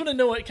want to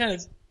know what kind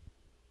of.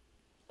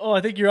 Oh,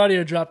 I think your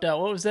audio dropped out.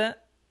 What was that?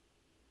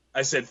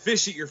 I said,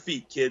 fish at your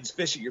feet, kids.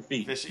 Fish at your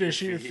feet. Fish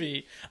at your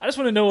feet. I just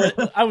want to know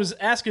what I was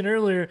asking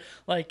earlier.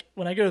 Like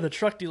when I go to the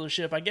truck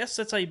dealership, I guess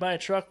that's how you buy a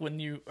truck when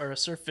you are a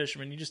surf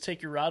fisherman. You just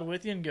take your rod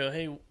with you and go,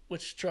 "Hey,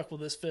 which truck will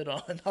this fit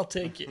on? I'll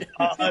take it."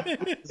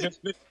 Does this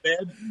fit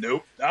the bed?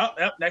 Nope.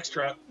 Next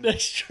truck.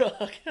 Next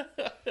truck.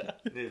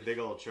 Need a big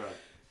old truck.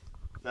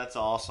 That's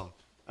awesome.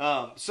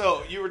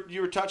 So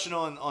you were touching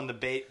on the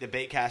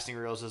bait casting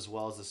reels as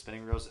well as the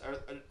spinning reels.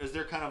 Is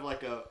there kind of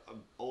like a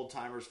old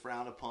timers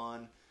frown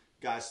upon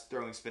guys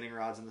throwing spinning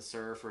rods in the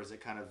surf, or is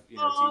it kind of to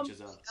each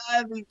his own?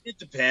 I mean, it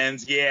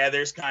depends. Yeah,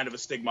 there's kind of a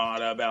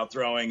stigmata about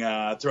throwing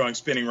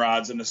spinning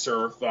rods in the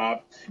surf.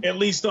 At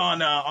least on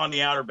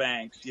the Outer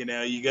Banks.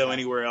 You go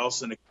anywhere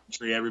else in the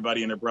country,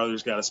 everybody and their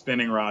brother's got a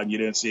spinning rod. And you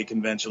don't see a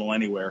conventional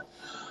anywhere.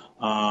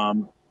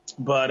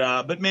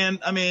 But man,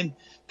 I mean,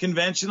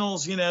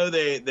 conventionals,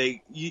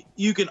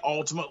 you can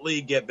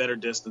ultimately get better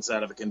distance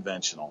out of a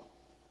conventional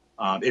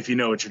if you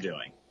know what you're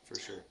doing. For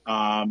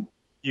sure.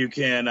 You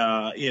can,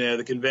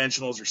 the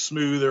conventionals are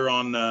smoother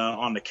on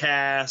the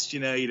cast.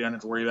 You don't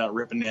have to worry about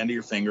ripping the end of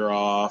your finger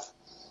off.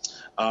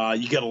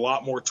 You get a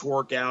lot more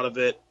torque out of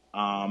it.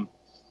 The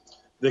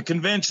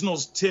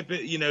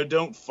conventionals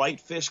don't fight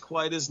fish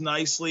quite as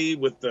nicely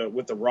with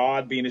the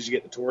rod, being as you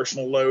get the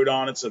torsional load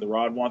on it, so the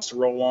rod wants to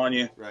roll on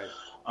you. Right.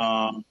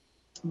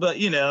 But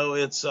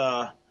it's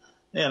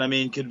and I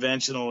mean,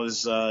 conventional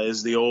is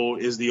the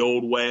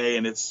old way,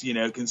 and it's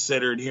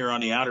considered here on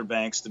the Outer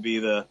Banks to be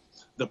the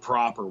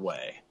proper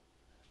way.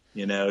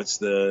 It's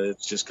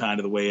just kind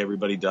of the way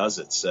everybody does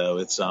it. So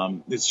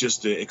it's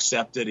just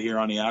accepted here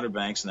on the Outer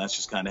Banks, and that's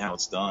just kind of how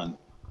it's done.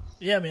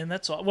 Yeah, man,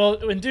 that's all.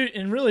 Well,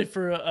 and really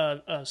for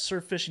a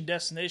surf fishing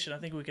destination, I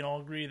think we can all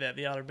agree that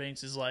the Outer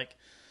Banks is like,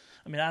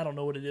 I mean, I don't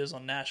know what it is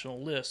on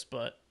national lists,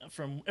 but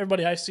from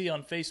everybody I see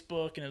on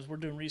Facebook and as we're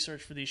doing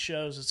research for these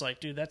shows, it's like,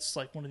 dude, that's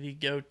like one of the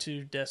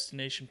go-to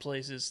destination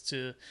places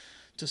to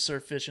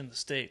surf fish in the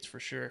States for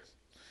sure.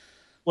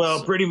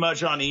 Well, pretty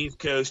much on the East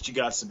Coast, you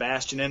got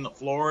Sebastian Inlet,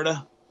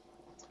 Florida.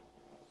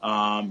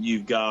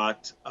 You've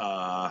got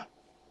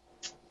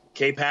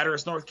Cape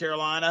Hatteras, North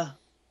Carolina,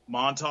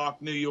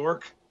 Montauk, New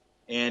York,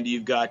 and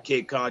you've got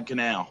Cape Cod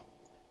Canal.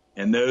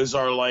 And those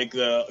are like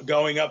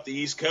going up the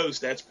East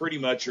Coast. That's pretty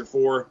much your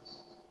four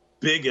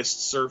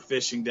biggest surf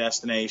fishing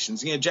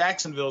destinations.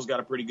 Jacksonville's got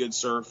a pretty good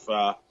surf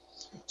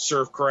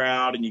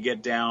crowd, and you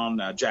get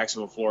down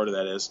Jacksonville, Florida,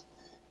 that is,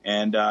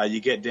 and you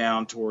get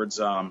down towards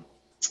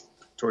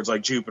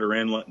like Jupiter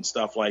Inlet and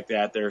stuff like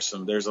that. There's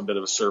a bit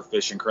of a surf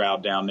fishing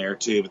crowd down there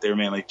too, but they're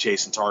mainly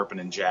chasing tarpon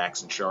and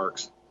jacks and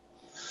sharks.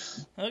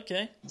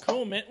 Okay,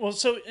 cool, man. Well,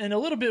 so in a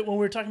little bit when we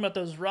were talking about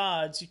those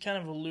rods, you kind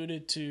of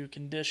alluded to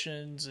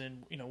conditions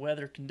and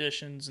weather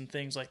conditions and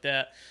things like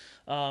that.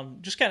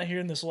 Just kind of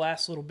hearing this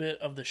last little bit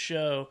of the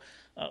show,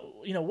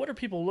 what are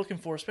people looking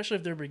for, especially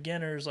if they're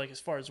beginners? Like as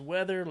far as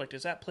weather, like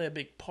does that play a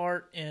big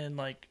part in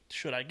like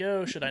should I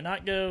go, should I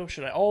not go,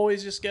 should I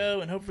always just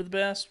go and hope for the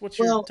best? What's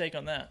your take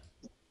on that?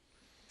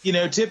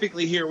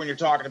 Typically here when you're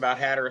talking about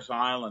Hatteras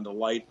Island, a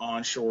light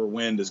onshore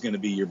wind is going to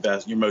be your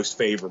most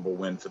favorable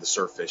wind for the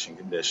surf fishing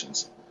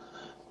conditions.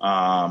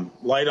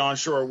 Light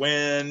onshore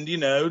wind,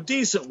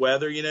 decent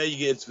weather. You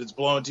get if it's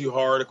blowing too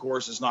hard, of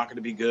course, it's not going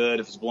to be good.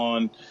 If it's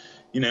blowing,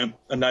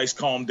 a nice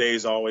calm day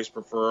is always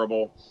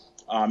preferable.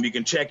 You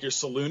can check your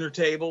salooner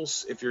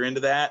tables if you're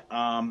into that.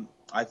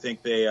 I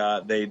think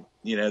it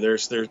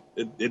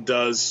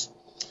does.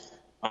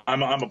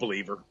 I'm a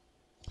believer.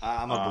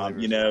 I'm a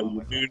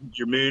believer.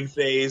 Your moon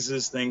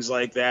phases, things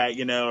like that,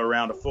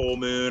 around a full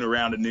moon,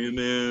 around a new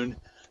moon,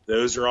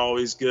 those are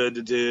always good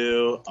to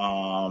do.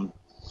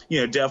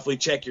 Definitely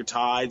check your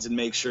tides and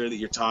make sure that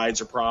your tides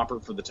are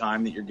proper for the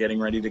time that you're getting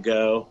ready to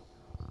go.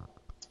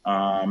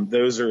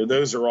 Those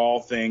are all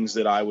things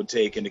that I would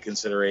take into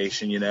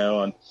consideration,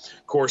 and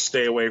of course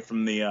stay away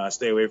from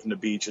the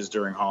beaches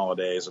during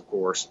holidays, of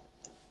course.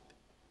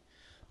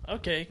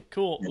 Okay,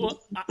 cool.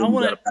 Well, I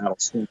want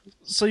to.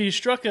 So you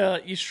struck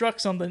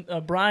something.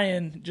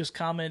 Brian just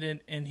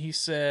commented, and he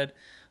said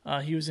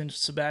he was in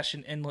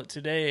Sebastian Inlet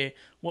today.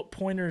 What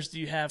pointers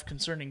do you have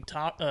concerning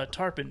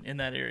tarpon in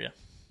that area?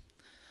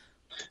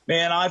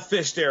 Man, I've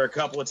fished there a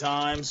couple of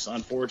times.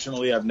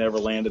 Unfortunately, I've never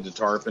landed a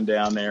tarpon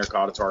down there,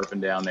 caught a tarpon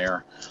down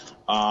there.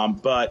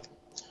 But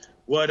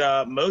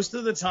what most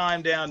of the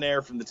time down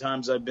there, from the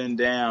times I've been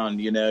down,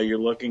 you're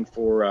looking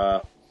for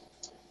an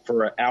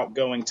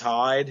outgoing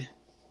tide.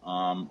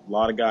 A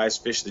lot of guys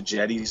fish the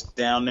jetties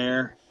down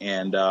there,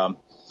 and I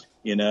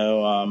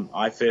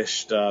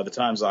fished the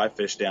times I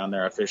fished down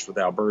there. I fished with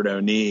Alberto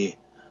Nee,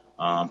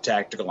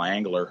 tactical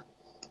angler.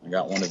 I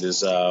got one of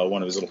his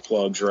little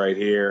plugs right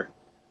here.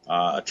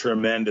 A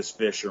tremendous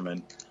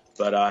fisherman,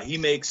 but he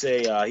makes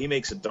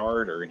a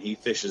darter, and he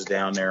fishes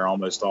down there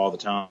almost all the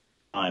time.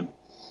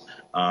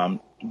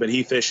 But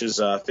he fishes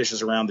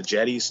around the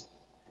jetties,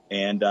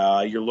 and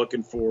you're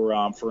looking for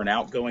an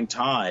outgoing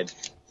tide.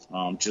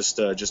 Just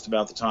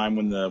about the time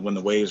when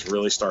the waves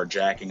really start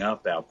jacking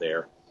up out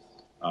there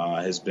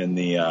has been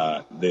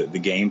the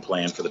game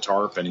plan for the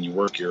tarpon, and you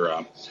work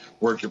your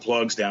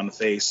plugs down the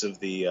face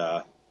of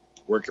the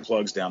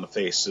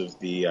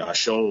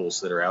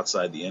shoals that are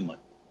outside the inlet.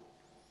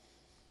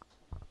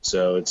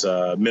 So it's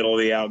middle of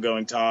the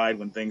outgoing tide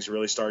when things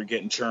really start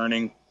getting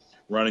churning,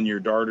 running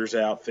your darters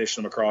out,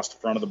 fishing them across the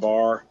front of the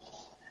bar,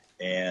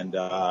 and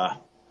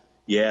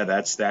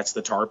that's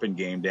the tarpon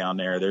game down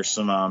there. There's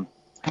some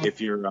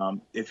if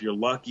you're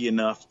lucky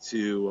enough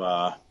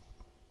to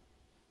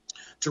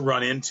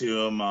run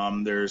into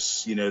them,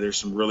 there's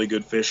some really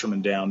good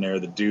fishermen down there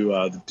that do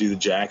the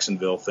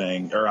Jacksonville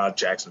thing, or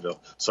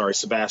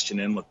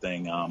Sebastian Inlet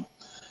thing.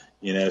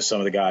 Some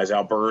of the guys,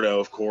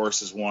 Alberto, of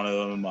course, is one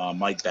of them.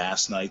 Mike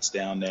Bass Knight's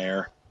down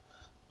there.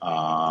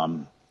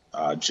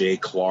 Jay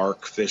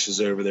Clark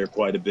fishes over there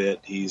quite a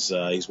bit. He's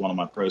one of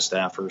my pro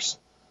staffers.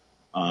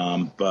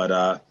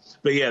 But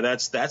yeah,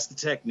 that's the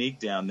technique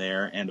down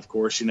there. And of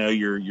course,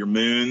 your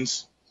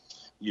moons,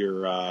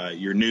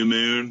 your new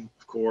moon,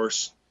 of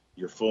course,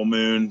 your full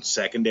moon,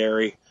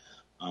 secondary.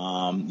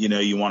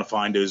 You want to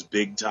find those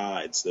big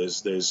tides,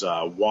 those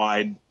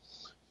wide,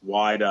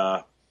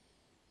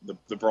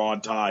 the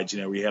broad tides,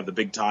 where you have the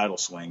big tidal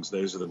swings.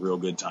 Those are the real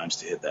good times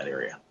to hit that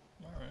area.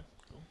 All right,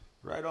 cool.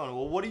 Right on.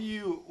 Well, what do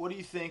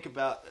you think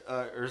about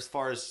or as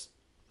far as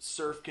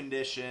surf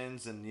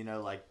conditions and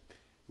like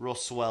real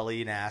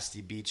swelly,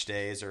 nasty beach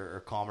days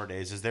or calmer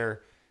days? Is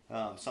there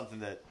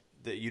something that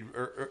you'd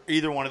or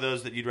either one of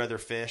those that you'd rather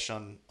fish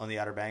on the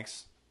Outer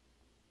Banks?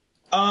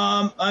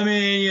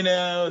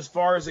 As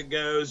far as it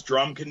goes,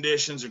 drum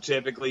conditions are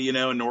typically,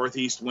 a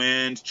northeast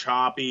wind,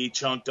 choppy,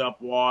 chunked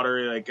up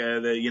water. Like,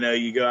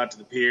 you go out to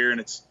the pier and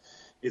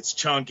it's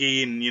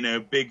chunky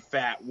and, big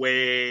fat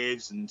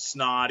waves and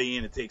snotty,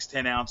 and it takes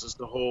 10 ounces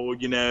to hold.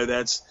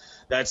 That's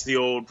the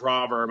old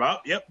proverb. Oh,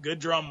 yep. Good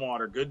drum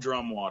water. They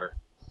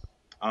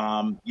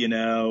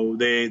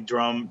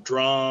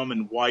drum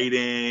and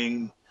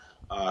whiting,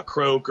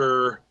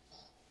 croaker,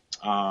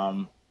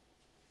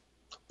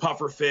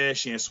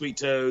 pufferfish, sweet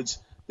toads,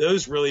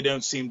 those really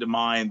don't seem to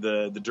mind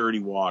the dirty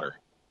water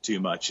too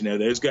much.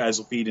 Those guys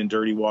will feed in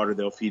dirty water.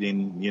 They'll feed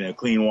in,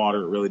 clean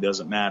water. It really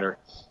doesn't matter.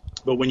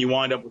 But when you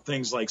wind up with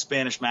things like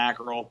Spanish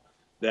mackerel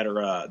that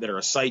are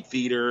a sight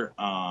feeder,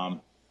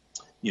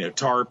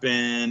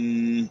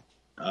 tarpon,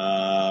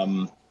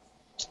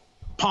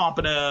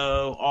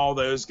 pompano, all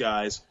those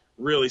guys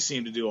really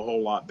seem to do a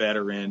whole lot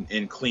better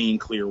in clean,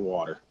 clear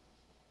water.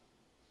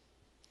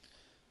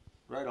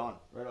 Right on.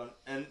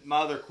 And my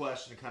other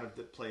question kind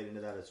of played into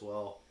that as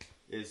well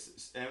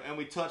is, and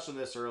we touched on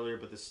this earlier,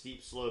 but the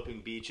steep sloping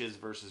beaches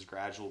versus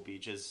gradual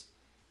beaches.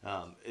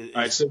 All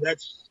right, so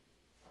that's.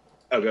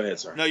 Oh, go ahead.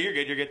 Sorry. No, you're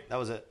good. That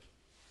was it.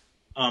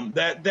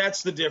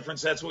 That's the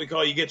difference. That's what we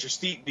call, you get your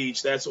steep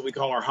beach. That's what we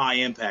call our high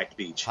impact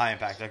beach. High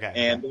impact. Okay.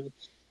 And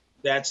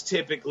that's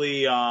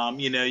typically,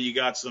 you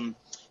got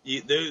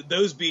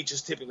those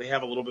beaches typically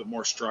have a little bit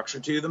more structure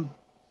to them.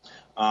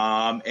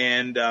 Your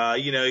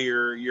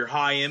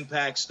high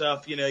impact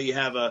stuff, you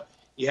have a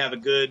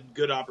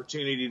good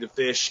opportunity to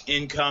fish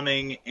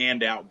incoming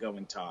and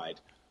outgoing tide.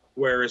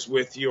 Whereas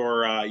with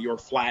your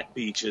flat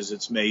beaches,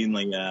 it's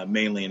mainly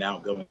an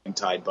outgoing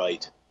tide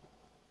bite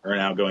or an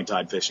outgoing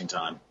tide fishing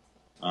time.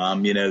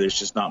 There's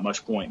just not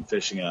much point in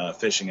fishing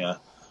a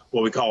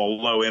what we call a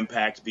low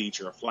impact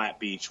beach or a flat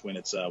beach when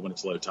it's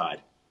low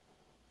tide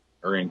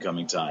or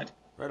incoming tide.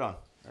 Right on.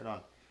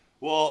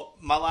 Well,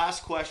 my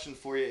last question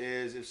for you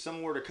is, if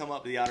someone were to come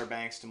up to the Outer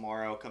Banks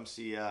tomorrow, come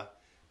see you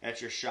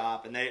at your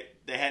shop, and they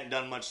hadn't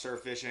done much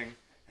surf fishing,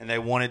 and they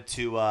wanted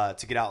to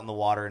get out in the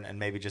water and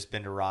maybe just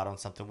bend a rod on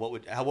something, what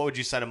would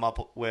you set them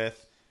up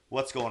with?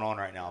 What's going on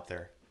right now up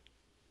there?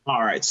 All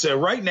right, so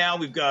right now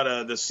we've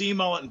got the sea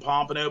mullet and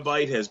pompano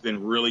bite has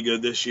been really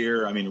good this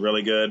year. I mean,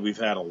 really good. We've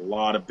had a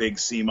lot of big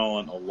sea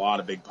mullet and a lot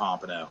of big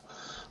pompano.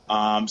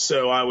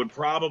 So I would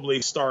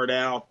probably start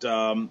out,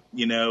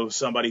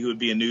 somebody who would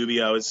be a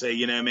newbie, I would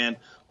say, man,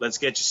 let's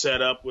get you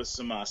set up with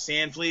some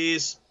sand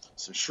fleas,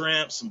 some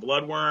shrimp, some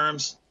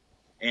bloodworms,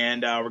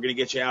 and we're going to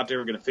get you out there.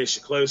 We're going to fish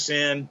you close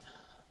in,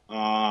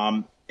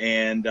 get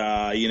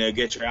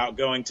your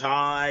outgoing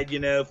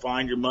tide,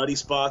 find your muddy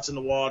spots in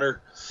the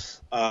water.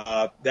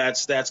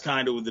 That's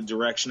kind of the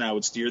direction I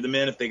would steer them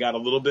in. If they got a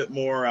little bit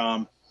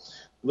more,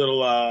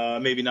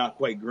 maybe not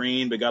quite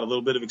green, but got a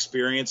little bit of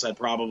experience,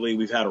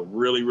 we've had a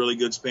really, really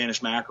good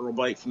Spanish mackerel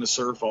bite from the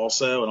surf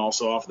also, and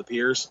also off the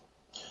piers.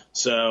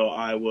 So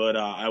I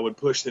would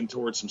push them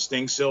towards some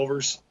sting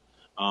silvers,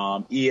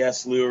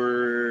 ES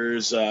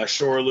lures,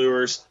 shore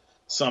lures,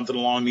 something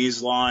along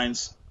these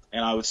lines.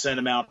 And I would send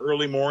them out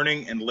early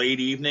morning and late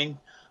evening,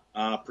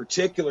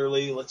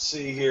 particularly, let's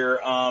see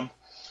here.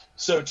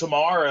 So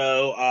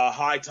tomorrow,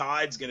 high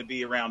tide's going to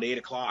be around 8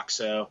 o'clock.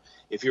 So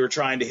if you were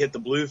trying to hit the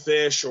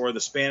bluefish or the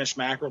Spanish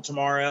mackerel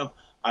tomorrow,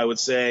 I would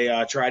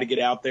say try to get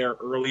out there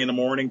early in the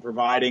morning,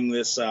 providing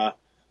this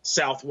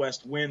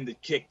southwest wind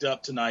that kicked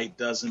up tonight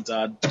doesn't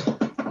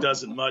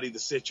muddy the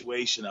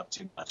situation up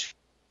too much.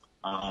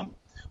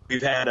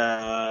 We've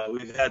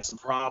had some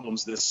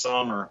problems this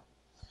summer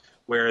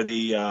where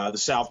the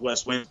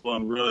southwest wind's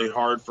blowing really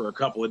hard for a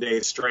couple of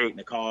days straight, and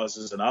it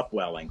causes an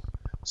upwelling.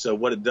 So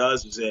what it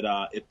does is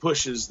it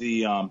pushes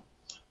the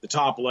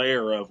top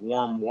layer of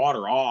warm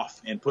water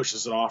off and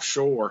pushes it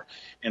offshore,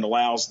 and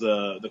allows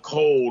the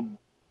cold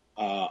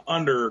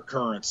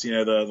undercurrents,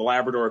 the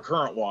Labrador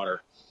current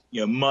water,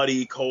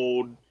 muddy,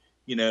 cold,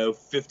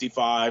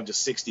 55 to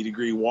 60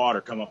 degree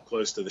water come up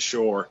close to the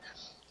shore,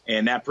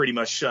 and that pretty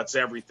much shuts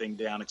everything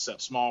down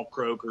except small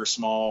croaker,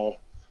 small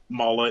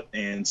mullet,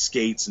 and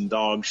skates and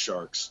dog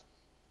sharks.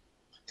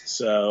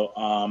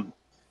 So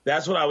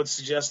that's what I would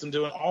suggest them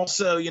doing.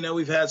 Also,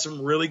 we've had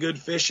some really good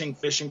fishing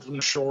from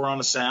the shore on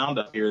the Sound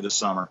up here this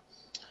summer.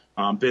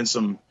 Been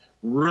some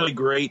really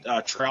great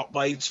trout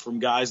bites from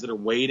guys that are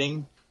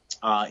waiting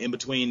in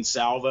between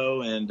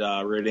Salvo and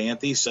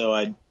Rodanthe.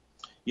 So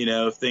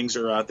if things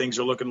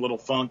are looking a little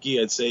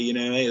funky, I'd say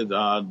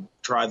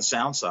try the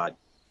Sound side.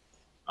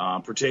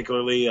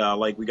 Particularly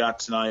like we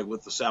got tonight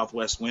with the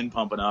southwest wind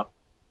pumping up.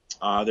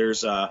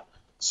 There's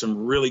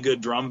some really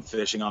good drum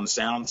fishing on the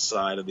Sound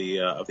side of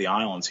the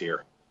islands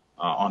here.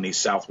 On these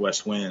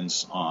southwest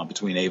winds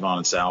between Avon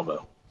and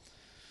Salvo.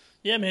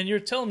 Yeah, man, you're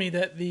telling me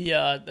that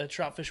the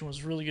trout fishing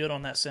was really good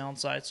on that Sound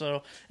side.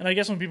 So, and I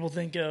guess when people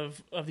think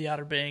of the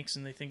Outer Banks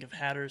and they think of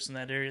Hatteras in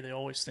that area, they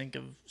always think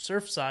of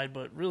surf side,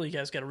 but really, you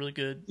guys got a really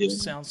good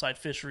Sound side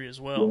fishery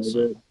as well.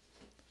 So.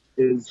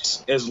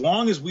 As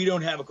long as we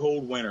don't have a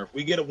cold winter, if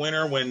we get a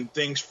winter when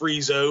things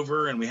freeze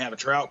over and we have a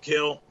trout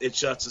kill, it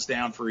shuts us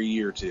down for a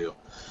year or two.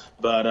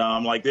 But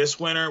like this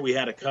winter, we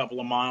had a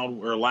couple of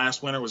mild, or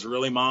last winter was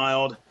really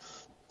mild.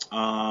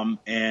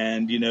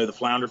 The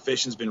flounder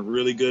fishing's been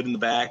really good in the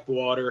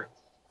backwater.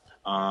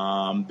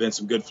 Been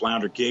some good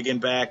flounder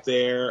gigging back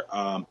there.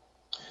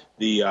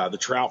 The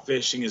trout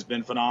fishing has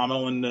been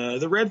phenomenal, and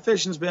the red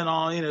fishing's been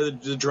on.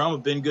 The drum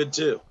have been good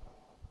too.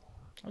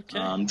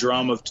 Okay.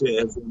 Drum have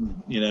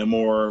been,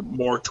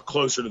 more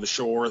closer to the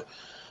shore.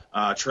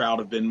 Trout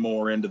have been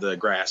more into the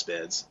grass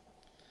beds.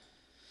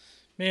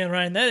 Man,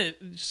 Ryan, that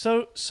is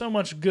so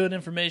much good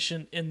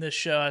information in this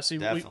show. I see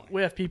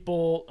we have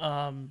people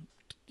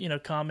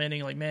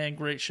commenting like, man,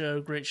 great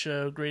show, great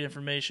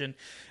information.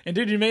 And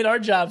dude, you made our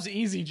jobs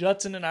easy.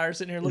 Judson and I are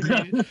sitting here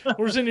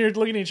we're sitting here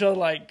looking at each other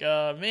like,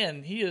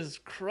 man, he has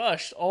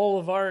crushed all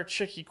of our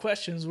tricky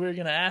questions we're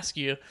going to ask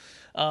you.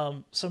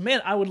 So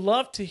man, I would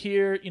love to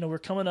hear, we're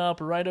coming up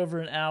right over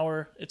an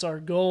hour. It's our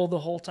goal the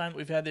whole time that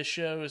we've had this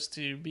show is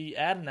to be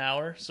at an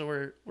hour. So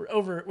we're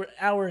an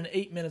hour and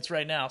 8 minutes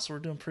right now. So we're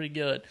doing pretty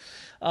good.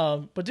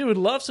 But dude, would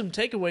love some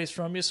takeaways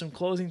from you, some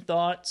closing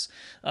thoughts.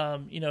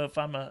 If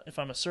I'm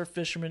a surf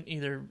fisherman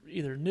fishermen,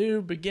 either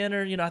new,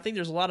 beginner. I think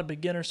there's a lot of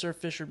beginner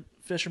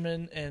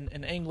fishermen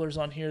and anglers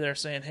on here that are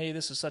saying, hey,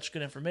 this is such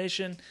good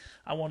information.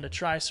 I wanted to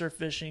try surf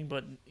fishing,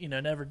 but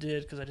never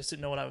did because I just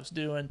didn't know what I was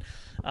doing.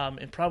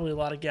 And probably a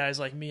lot of guys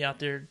like me out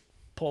there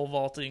pole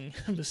vaulting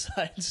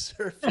besides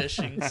surf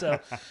fishing. So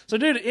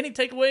dude, any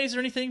takeaways or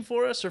anything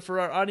for us or for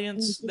our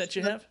audience that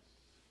you have?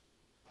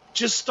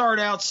 Just start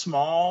out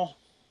small.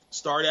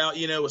 Start out,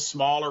 with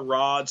smaller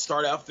rods.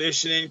 Start out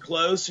fishing in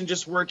close and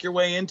just work your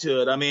way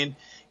into it. I mean,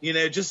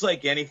 just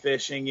like any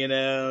fishing,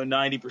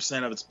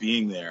 90% of it's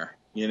being there.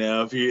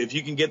 If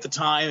you can get the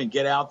time and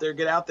get out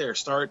there.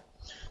 Start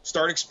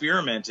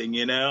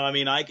experimenting. I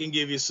mean, I can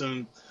give you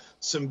some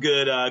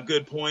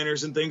good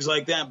pointers and things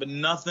like that, but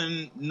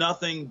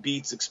nothing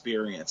beats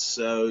experience.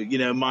 So,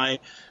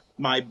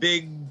 my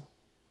big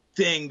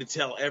thing to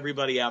tell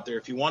everybody out there,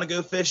 if you want to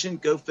go fishing,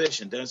 go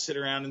fishing. Don't sit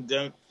around and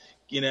don't,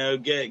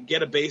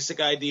 get a basic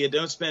idea.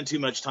 Don't spend too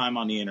much time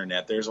on the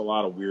internet. There's a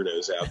lot of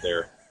weirdos out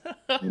there.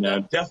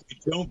 Definitely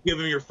don't give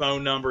them your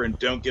phone number and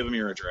don't give them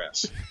your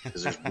address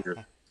because there's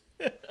weird.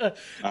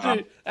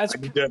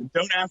 Dude,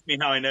 don't ask me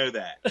how I know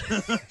that.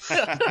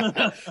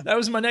 That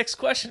was my next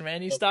question,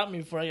 man. You stopped me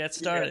before I got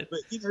started.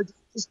 Yeah, but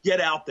just get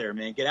out there,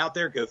 man. Get out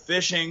there, go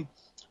fishing.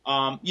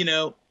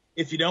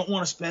 If you don't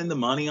want to spend the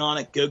money on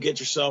it, go get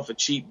yourself a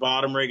cheap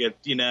bottom rig.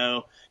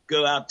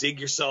 Go out, dig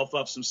yourself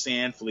up some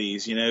sand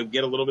fleas.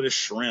 Get a little bit of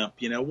shrimp.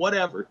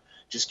 Whatever.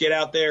 Just get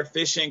out there,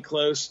 fish in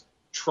close,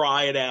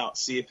 try it out,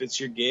 see if it's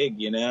your gig.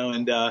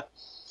 And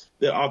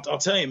I'll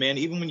tell you, man.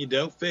 Even when you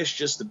don't fish,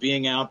 just the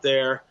being out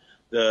there.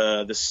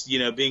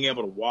 Being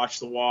able to watch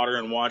the water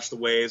and watch the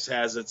waves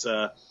has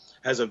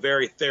a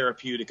very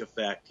therapeutic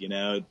effect.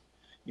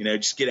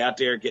 Just get out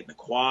there, get in the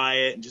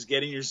quiet, and just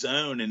get in your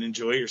zone and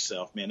enjoy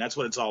yourself, man. That's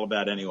what it's all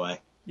about, anyway.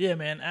 Yeah,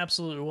 man,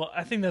 absolutely. Well,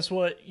 I think that's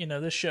what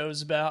this show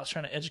is about: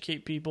 trying to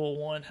educate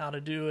people on how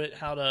to do it,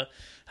 how to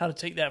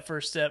take that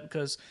first step.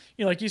 Because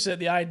like you said,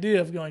 the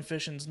idea of going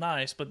fishing is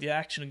nice, but the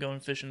action of going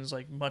fishing is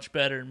like much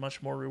better and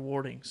much more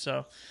rewarding.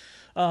 So.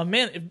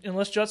 Man,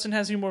 unless Judson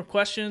has any more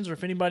questions or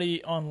if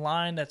anybody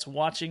online that's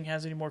watching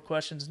has any more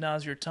questions,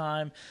 now's your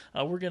time.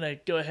 We're going to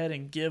go ahead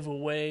and give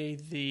away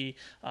the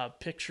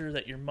picture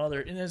that your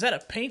mother... And is that a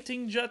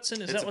painting,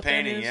 Judson? Is it's that what a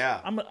painting, that is? yeah.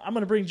 I'm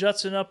going to bring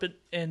Judson up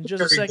in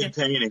just a second.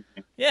 Painting.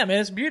 Yeah, man,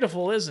 it's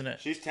beautiful, isn't it?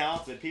 She's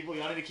talented. People,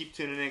 y'all need to keep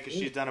tuning in because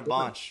she's done a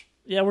bunch.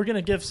 Yeah, we're going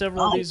to give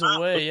several of these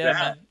away. Yeah, that.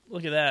 man.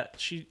 Look at that.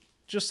 She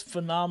just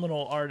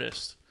phenomenal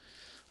artist.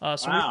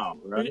 Wow,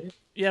 right?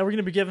 Yeah, we're going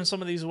to be giving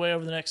some of these away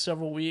over the next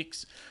several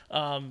weeks.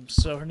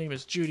 So her name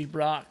is Judy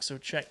Brock, so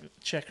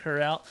check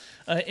her out.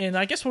 And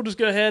I guess we'll just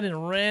go ahead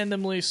and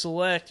randomly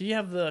select. Do you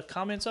have the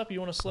comments up you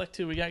want to select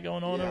who we got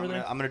going on over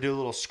there? I'm going to do a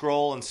little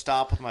scroll and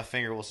stop with my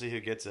finger. We'll see who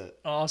gets it.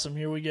 Awesome,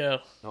 here we go.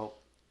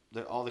 Nope.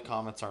 All the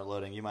comments aren't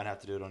loading. You might have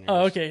to do it on yours.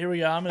 Oh, okay, here we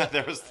go.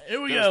 There was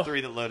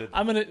 3 that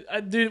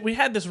loaded. Dude, we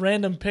had this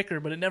random picker,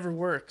 but it never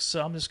works,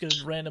 so I'm just going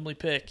to randomly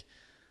pick.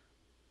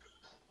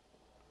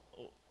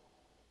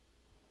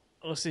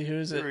 Let's see, who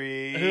is it?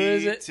 3, who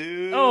is it?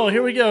 2, oh,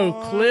 here we go.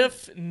 1.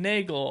 Cliff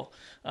Nagel,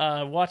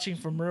 watching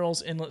from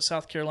Murrells Inlet,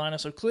 South Carolina.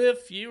 So,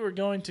 Cliff, you are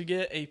going to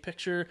get a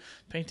picture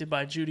painted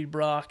by Judy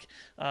Brock.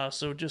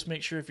 So just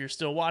make sure if you're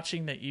still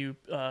watching that you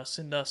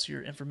send us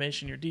your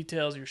information, your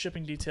details, your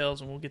shipping details,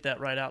 and we'll get that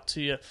right out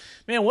to you.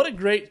 Man, what a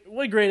great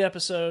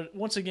episode.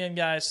 Once again,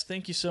 guys,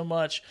 thank you so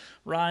much,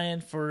 Ryan,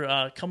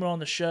 for coming on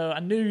the show. I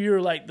knew you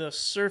were like the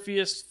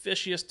surfiest,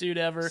 fishiest dude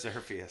ever.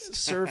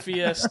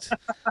 Surfiest.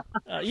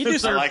 You do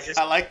surf.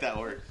 I like that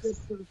word.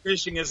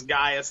 Fishingest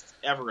guyest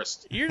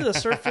Everest. You're the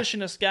surf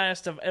fishingest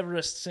guyest I've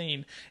ever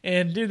seen.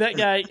 And dude, that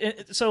guy.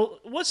 So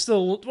what's the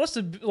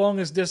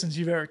longest distance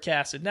you've ever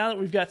casted? Now that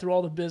we've got through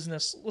all the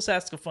business, let's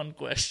ask a fun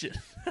question.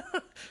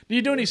 Do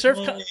you do any surf?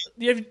 I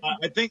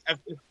think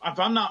if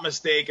I'm not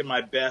mistaken,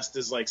 my best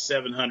is like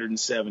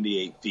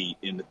 778 feet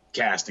in the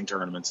casting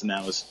tournaments, and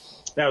that was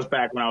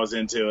back when I was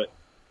into it.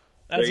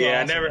 That's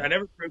yeah, awesome. I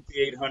never broke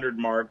the 800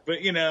 mark, but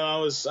I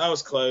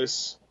was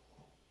close.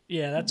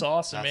 Yeah, that's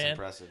awesome, that's man.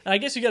 Impressive. I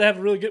guess you got to have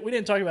a really good. We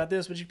didn't talk about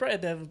this, but you probably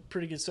have to have a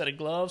pretty good set of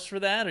gloves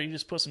for that, or you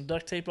just put some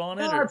duct tape on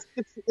it. No,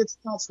 it's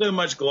not so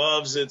much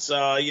gloves. It's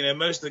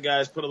most of the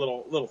guys put a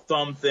little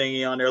thumb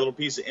thingy on there, a little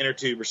piece of inner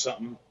tube or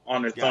something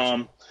on their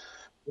thumb.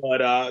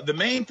 But the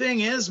main thing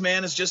is,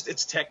 man,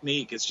 it's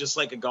technique. It's just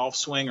like a golf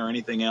swing or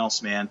anything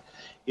else, man.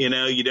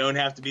 You don't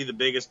have to be the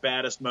biggest,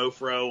 baddest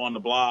mofro on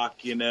the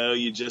block. You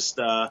just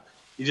got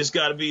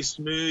to be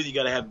smooth. You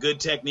got to have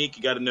good technique.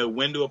 You got to know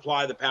when to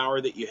apply the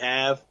power that you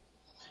have.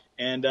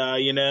 And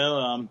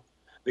the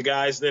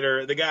guys that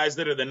are the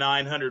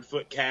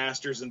 900-foot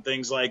casters and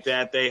things like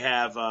that, they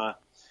have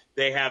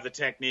the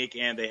technique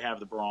and they have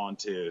the brawn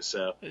too.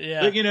 So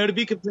yeah, but, to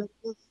be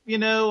competitive, you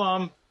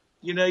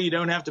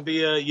don't have to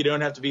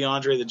be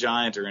Andre the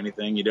Giant or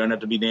anything. You don't have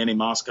to be Danny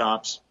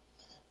Moskops.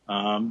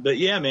 But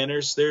yeah, man,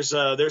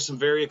 there's some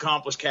very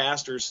accomplished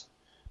casters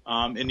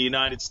in the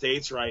United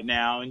States right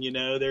now, and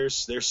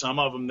there's some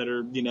of them that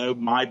are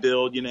my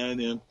build,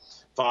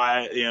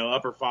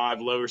 upper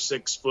 5, lower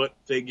 6 foot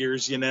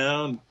figures,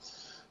 and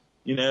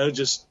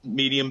just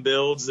medium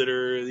builds that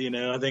are,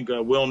 I think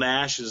Will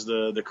Nash is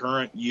the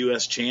current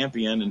U.S.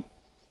 champion, and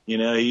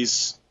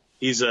he's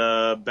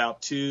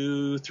about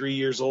 2-3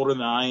 years older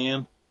than I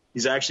am.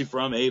 He's actually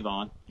from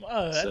Avon.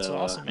 Oh, that's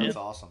awesome, man. That's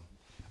awesome.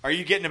 Are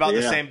you getting about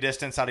the same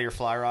distance out of your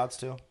fly rods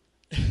too?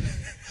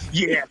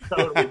 Yeah,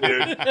 totally,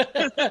 dude.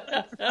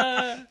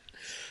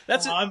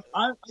 That's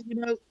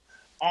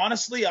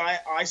honestly,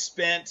 I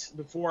spent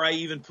before I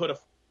even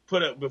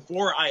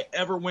before I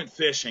ever went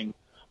fishing,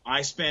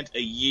 I spent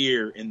a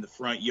year in the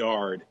front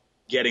yard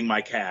getting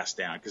my cast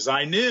down, because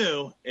I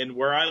knew, and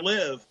where I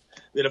live,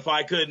 that if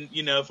I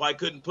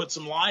couldn't put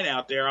some line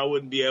out there, I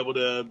wouldn't be able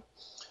to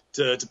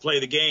play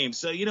the game.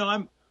 So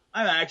I'm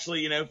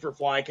actually, for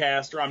fly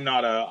caster, I'm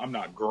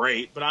not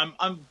great, but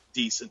I'm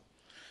decent.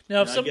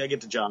 now, I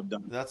get the job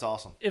done. That's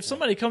awesome. if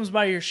somebody comes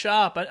by your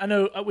shop, I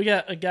know we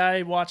got a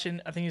guy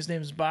watching. I think his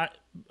name is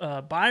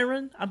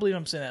Byron. I believe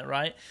I'm saying that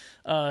right.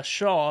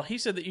 Shaw. He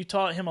said that you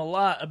taught him a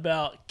lot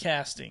about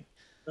casting.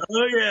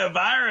 Oh yeah,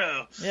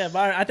 Byron. Yeah,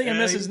 Byron. I think I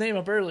messed his name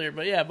up earlier,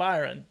 but yeah,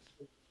 Byron.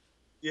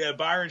 Yeah,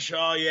 Byron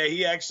Shaw. Yeah,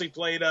 he actually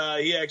played.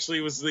 He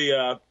actually was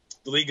the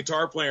lead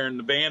guitar player in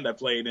the band I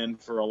played in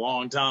for a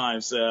long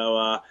time.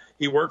 So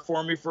he worked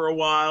for me for a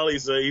while.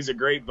 He's a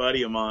great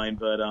buddy of mine.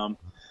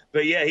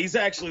 But yeah, he's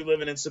actually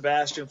living in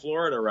Sebastian,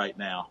 Florida right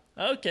now.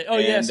 Okay. Oh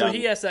yeah. So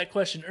he asked that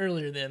question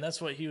earlier. Then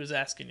that's what he was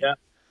asking you.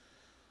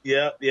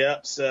 Yeah.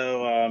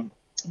 So,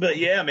 but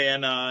yeah,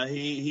 man,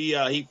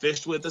 he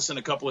fished with us in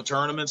a couple of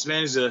tournaments.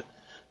 Man, he's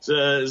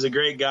a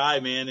great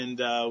guy, man,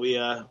 and we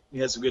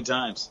had some good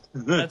times.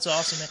 That's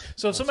awesome, man.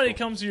 So if somebody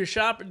comes to your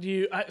shop,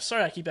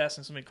 sorry I keep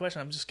asking so many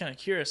questions. I'm just kind of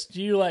curious.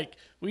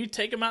 Will you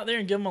take them out there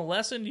and give them a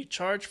lesson? Do you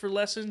charge for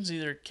lessons,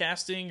 either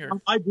casting or?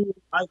 I do.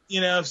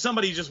 If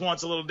somebody just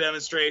wants a little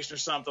demonstration or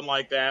something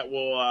like that,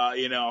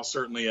 I'll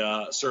certainly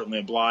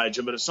oblige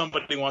them. But if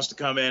somebody wants to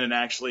come in and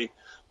actually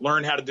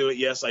learn how to do it,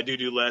 yes, I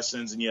do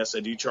lessons, and yes, I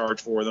do charge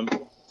for them.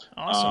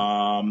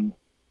 Awesome.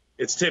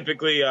 It's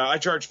typically I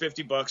charge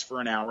 $50 for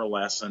an hour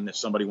lesson if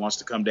somebody wants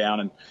to come down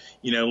and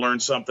learn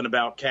something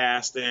about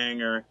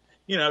casting, or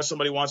if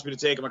somebody wants me to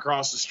take them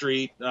across the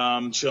street,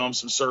 show them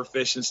some surf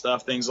fishing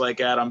stuff, things like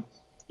that. I'm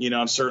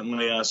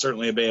certainly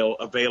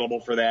available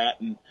for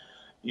that, and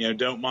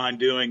don't mind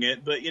doing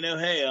it. But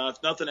hey,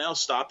 if nothing else,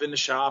 stop in the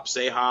shop,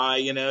 say hi.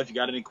 If you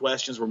got any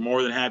questions, we're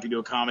more than happy to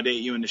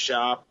accommodate you in the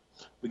shop.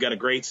 We got a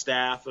great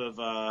staff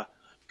of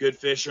good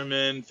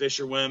fishermen,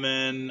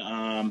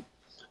 fisherwomen.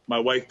 My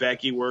wife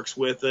Becky works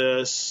with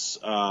us.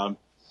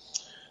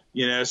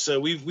 So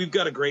we've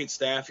got a great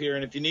staff here,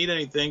 and if you need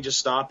anything, just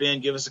stop in,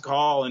 give us a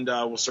call, and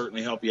we'll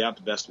certainly help you out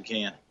the best we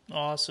can.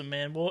 Awesome,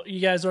 man. Well,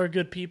 you guys are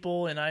good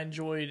people, and I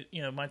enjoyed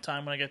my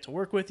time when I got to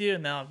work with you,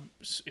 and now I'm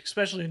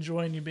especially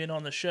enjoying you being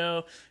on the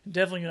show.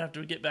 Definitely gonna have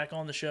to get back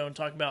on the show and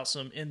talk about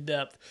some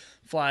in-depth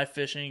fly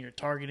fishing or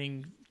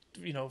targeting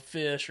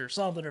fish or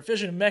something, or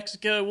fishing in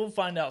Mexico. We'll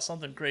find out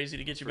something crazy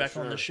to get you back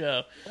on the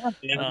show.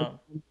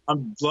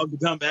 I'd love to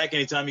come back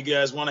anytime you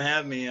guys want to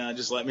have me.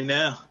 Just let me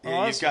know. Yeah,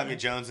 awesome, you've got me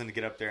jonesing to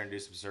get up there and do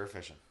some surf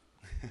fishing.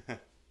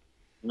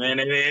 Man,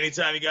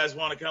 anytime you guys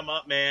want to come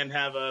up, man,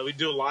 we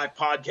do a live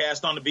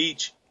podcast on the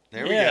beach.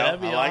 There we go.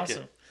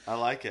 I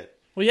like it.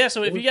 Well, yeah.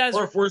 So if you guys,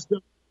 or if we're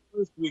still,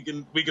 we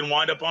can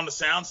wind up on the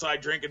sound side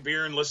drinking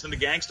beer and listening to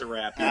gangster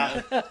rap.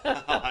 I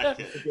like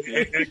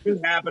it could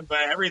happen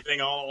by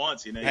everything all at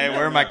once. Hey,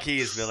 where are my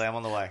keys, Billy? I'm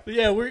on the way.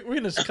 Yeah, we're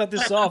gonna cut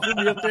this off. We'll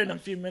be up there in a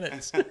few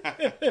minutes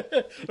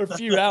or a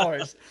few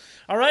hours.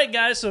 All right,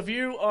 guys. So if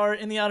you are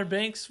in the Outer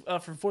Banks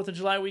for 4th of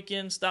July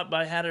weekend, stop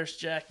by Hatteras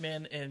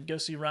Jackman and go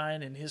see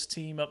Ryan and his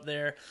team up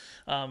there.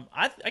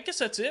 I guess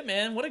that's it,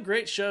 man. What a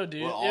great show,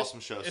 dude. What an awesome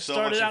show.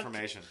 So much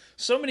information.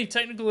 So many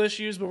technical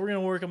issues, but we're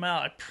going to work them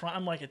out.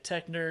 I'm like a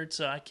tech nerd,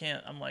 so I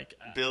can't. I'm like...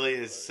 Billy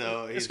is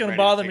so... It's going to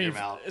bother me.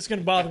 It's going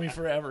to bother me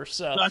forever,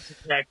 so... Not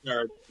a tech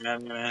nerd,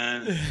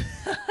 man.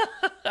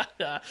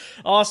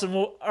 Awesome.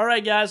 Well, all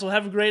right, guys. We'll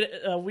have a great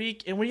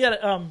week. And we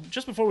got...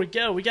 just before we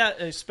go, we got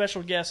a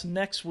special guest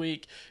next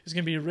week. It's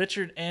going to be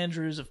Richard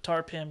Andrews of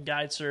Tarpam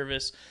Guide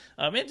Service.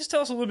 Man, just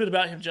tell us a little bit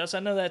about him, Jess. I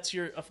know that's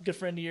a good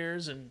friend of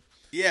yours, and...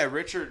 Yeah,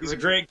 Richard. He's a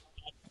great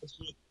guy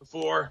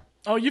before.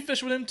 Oh, you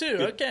fished with him too?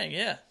 Okay,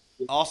 yeah.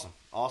 Awesome.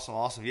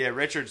 Yeah,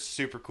 Richard's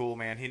super cool,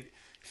 man. He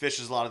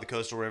fishes a lot of the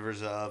coastal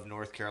rivers of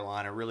North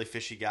Carolina. Really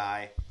fishy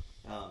guy.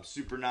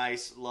 Super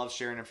nice. Loves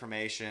sharing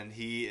information.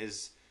 He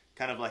is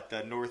kind of like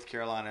the North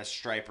Carolina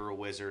striper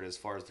wizard as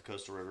far as the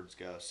coastal rivers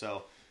go.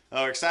 So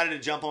we're excited to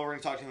jump on. We're going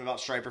to talk to him about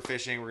striper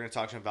fishing. We're going to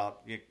talk to him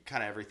about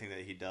kind of everything that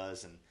he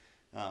does,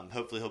 and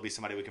hopefully he'll be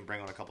somebody we can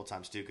bring on a couple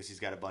times too, because he's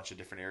got a bunch of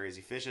different areas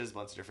he fishes, a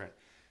bunch of different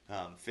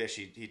fish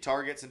he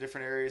targets in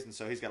different areas, and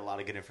so he's got a lot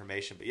of good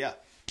information. But yeah,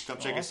 come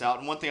check us out.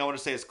 And one thing I want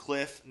to say is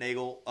Cliff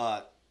Nagel,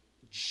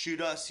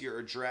 shoot us your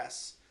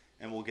address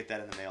and we'll get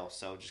that in the mail.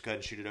 So just go ahead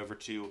and shoot it over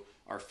to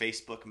our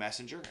Facebook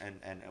Messenger,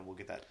 and we'll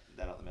get that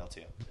out in the mail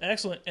to you.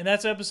 Excellent. And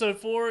that's episode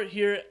 4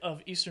 here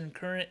of Eastern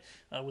Current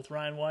with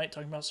Ryan White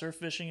talking about surf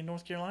fishing in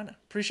North Carolina.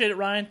 Appreciate it,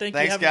 Ryan. Thanks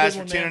you. Thanks, guys,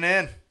 for tuning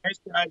in. Thanks,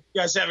 guys.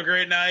 You guys have a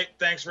great night.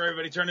 Thanks for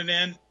everybody turning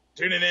in.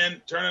 Tune it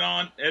in, turn it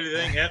on,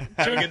 everything. Yep.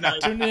 Have a good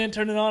night. Tune it in,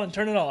 turn it on, and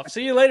turn it off.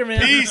 See you later,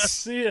 man. Peace.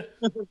 See you.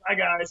 Bye,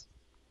 guys.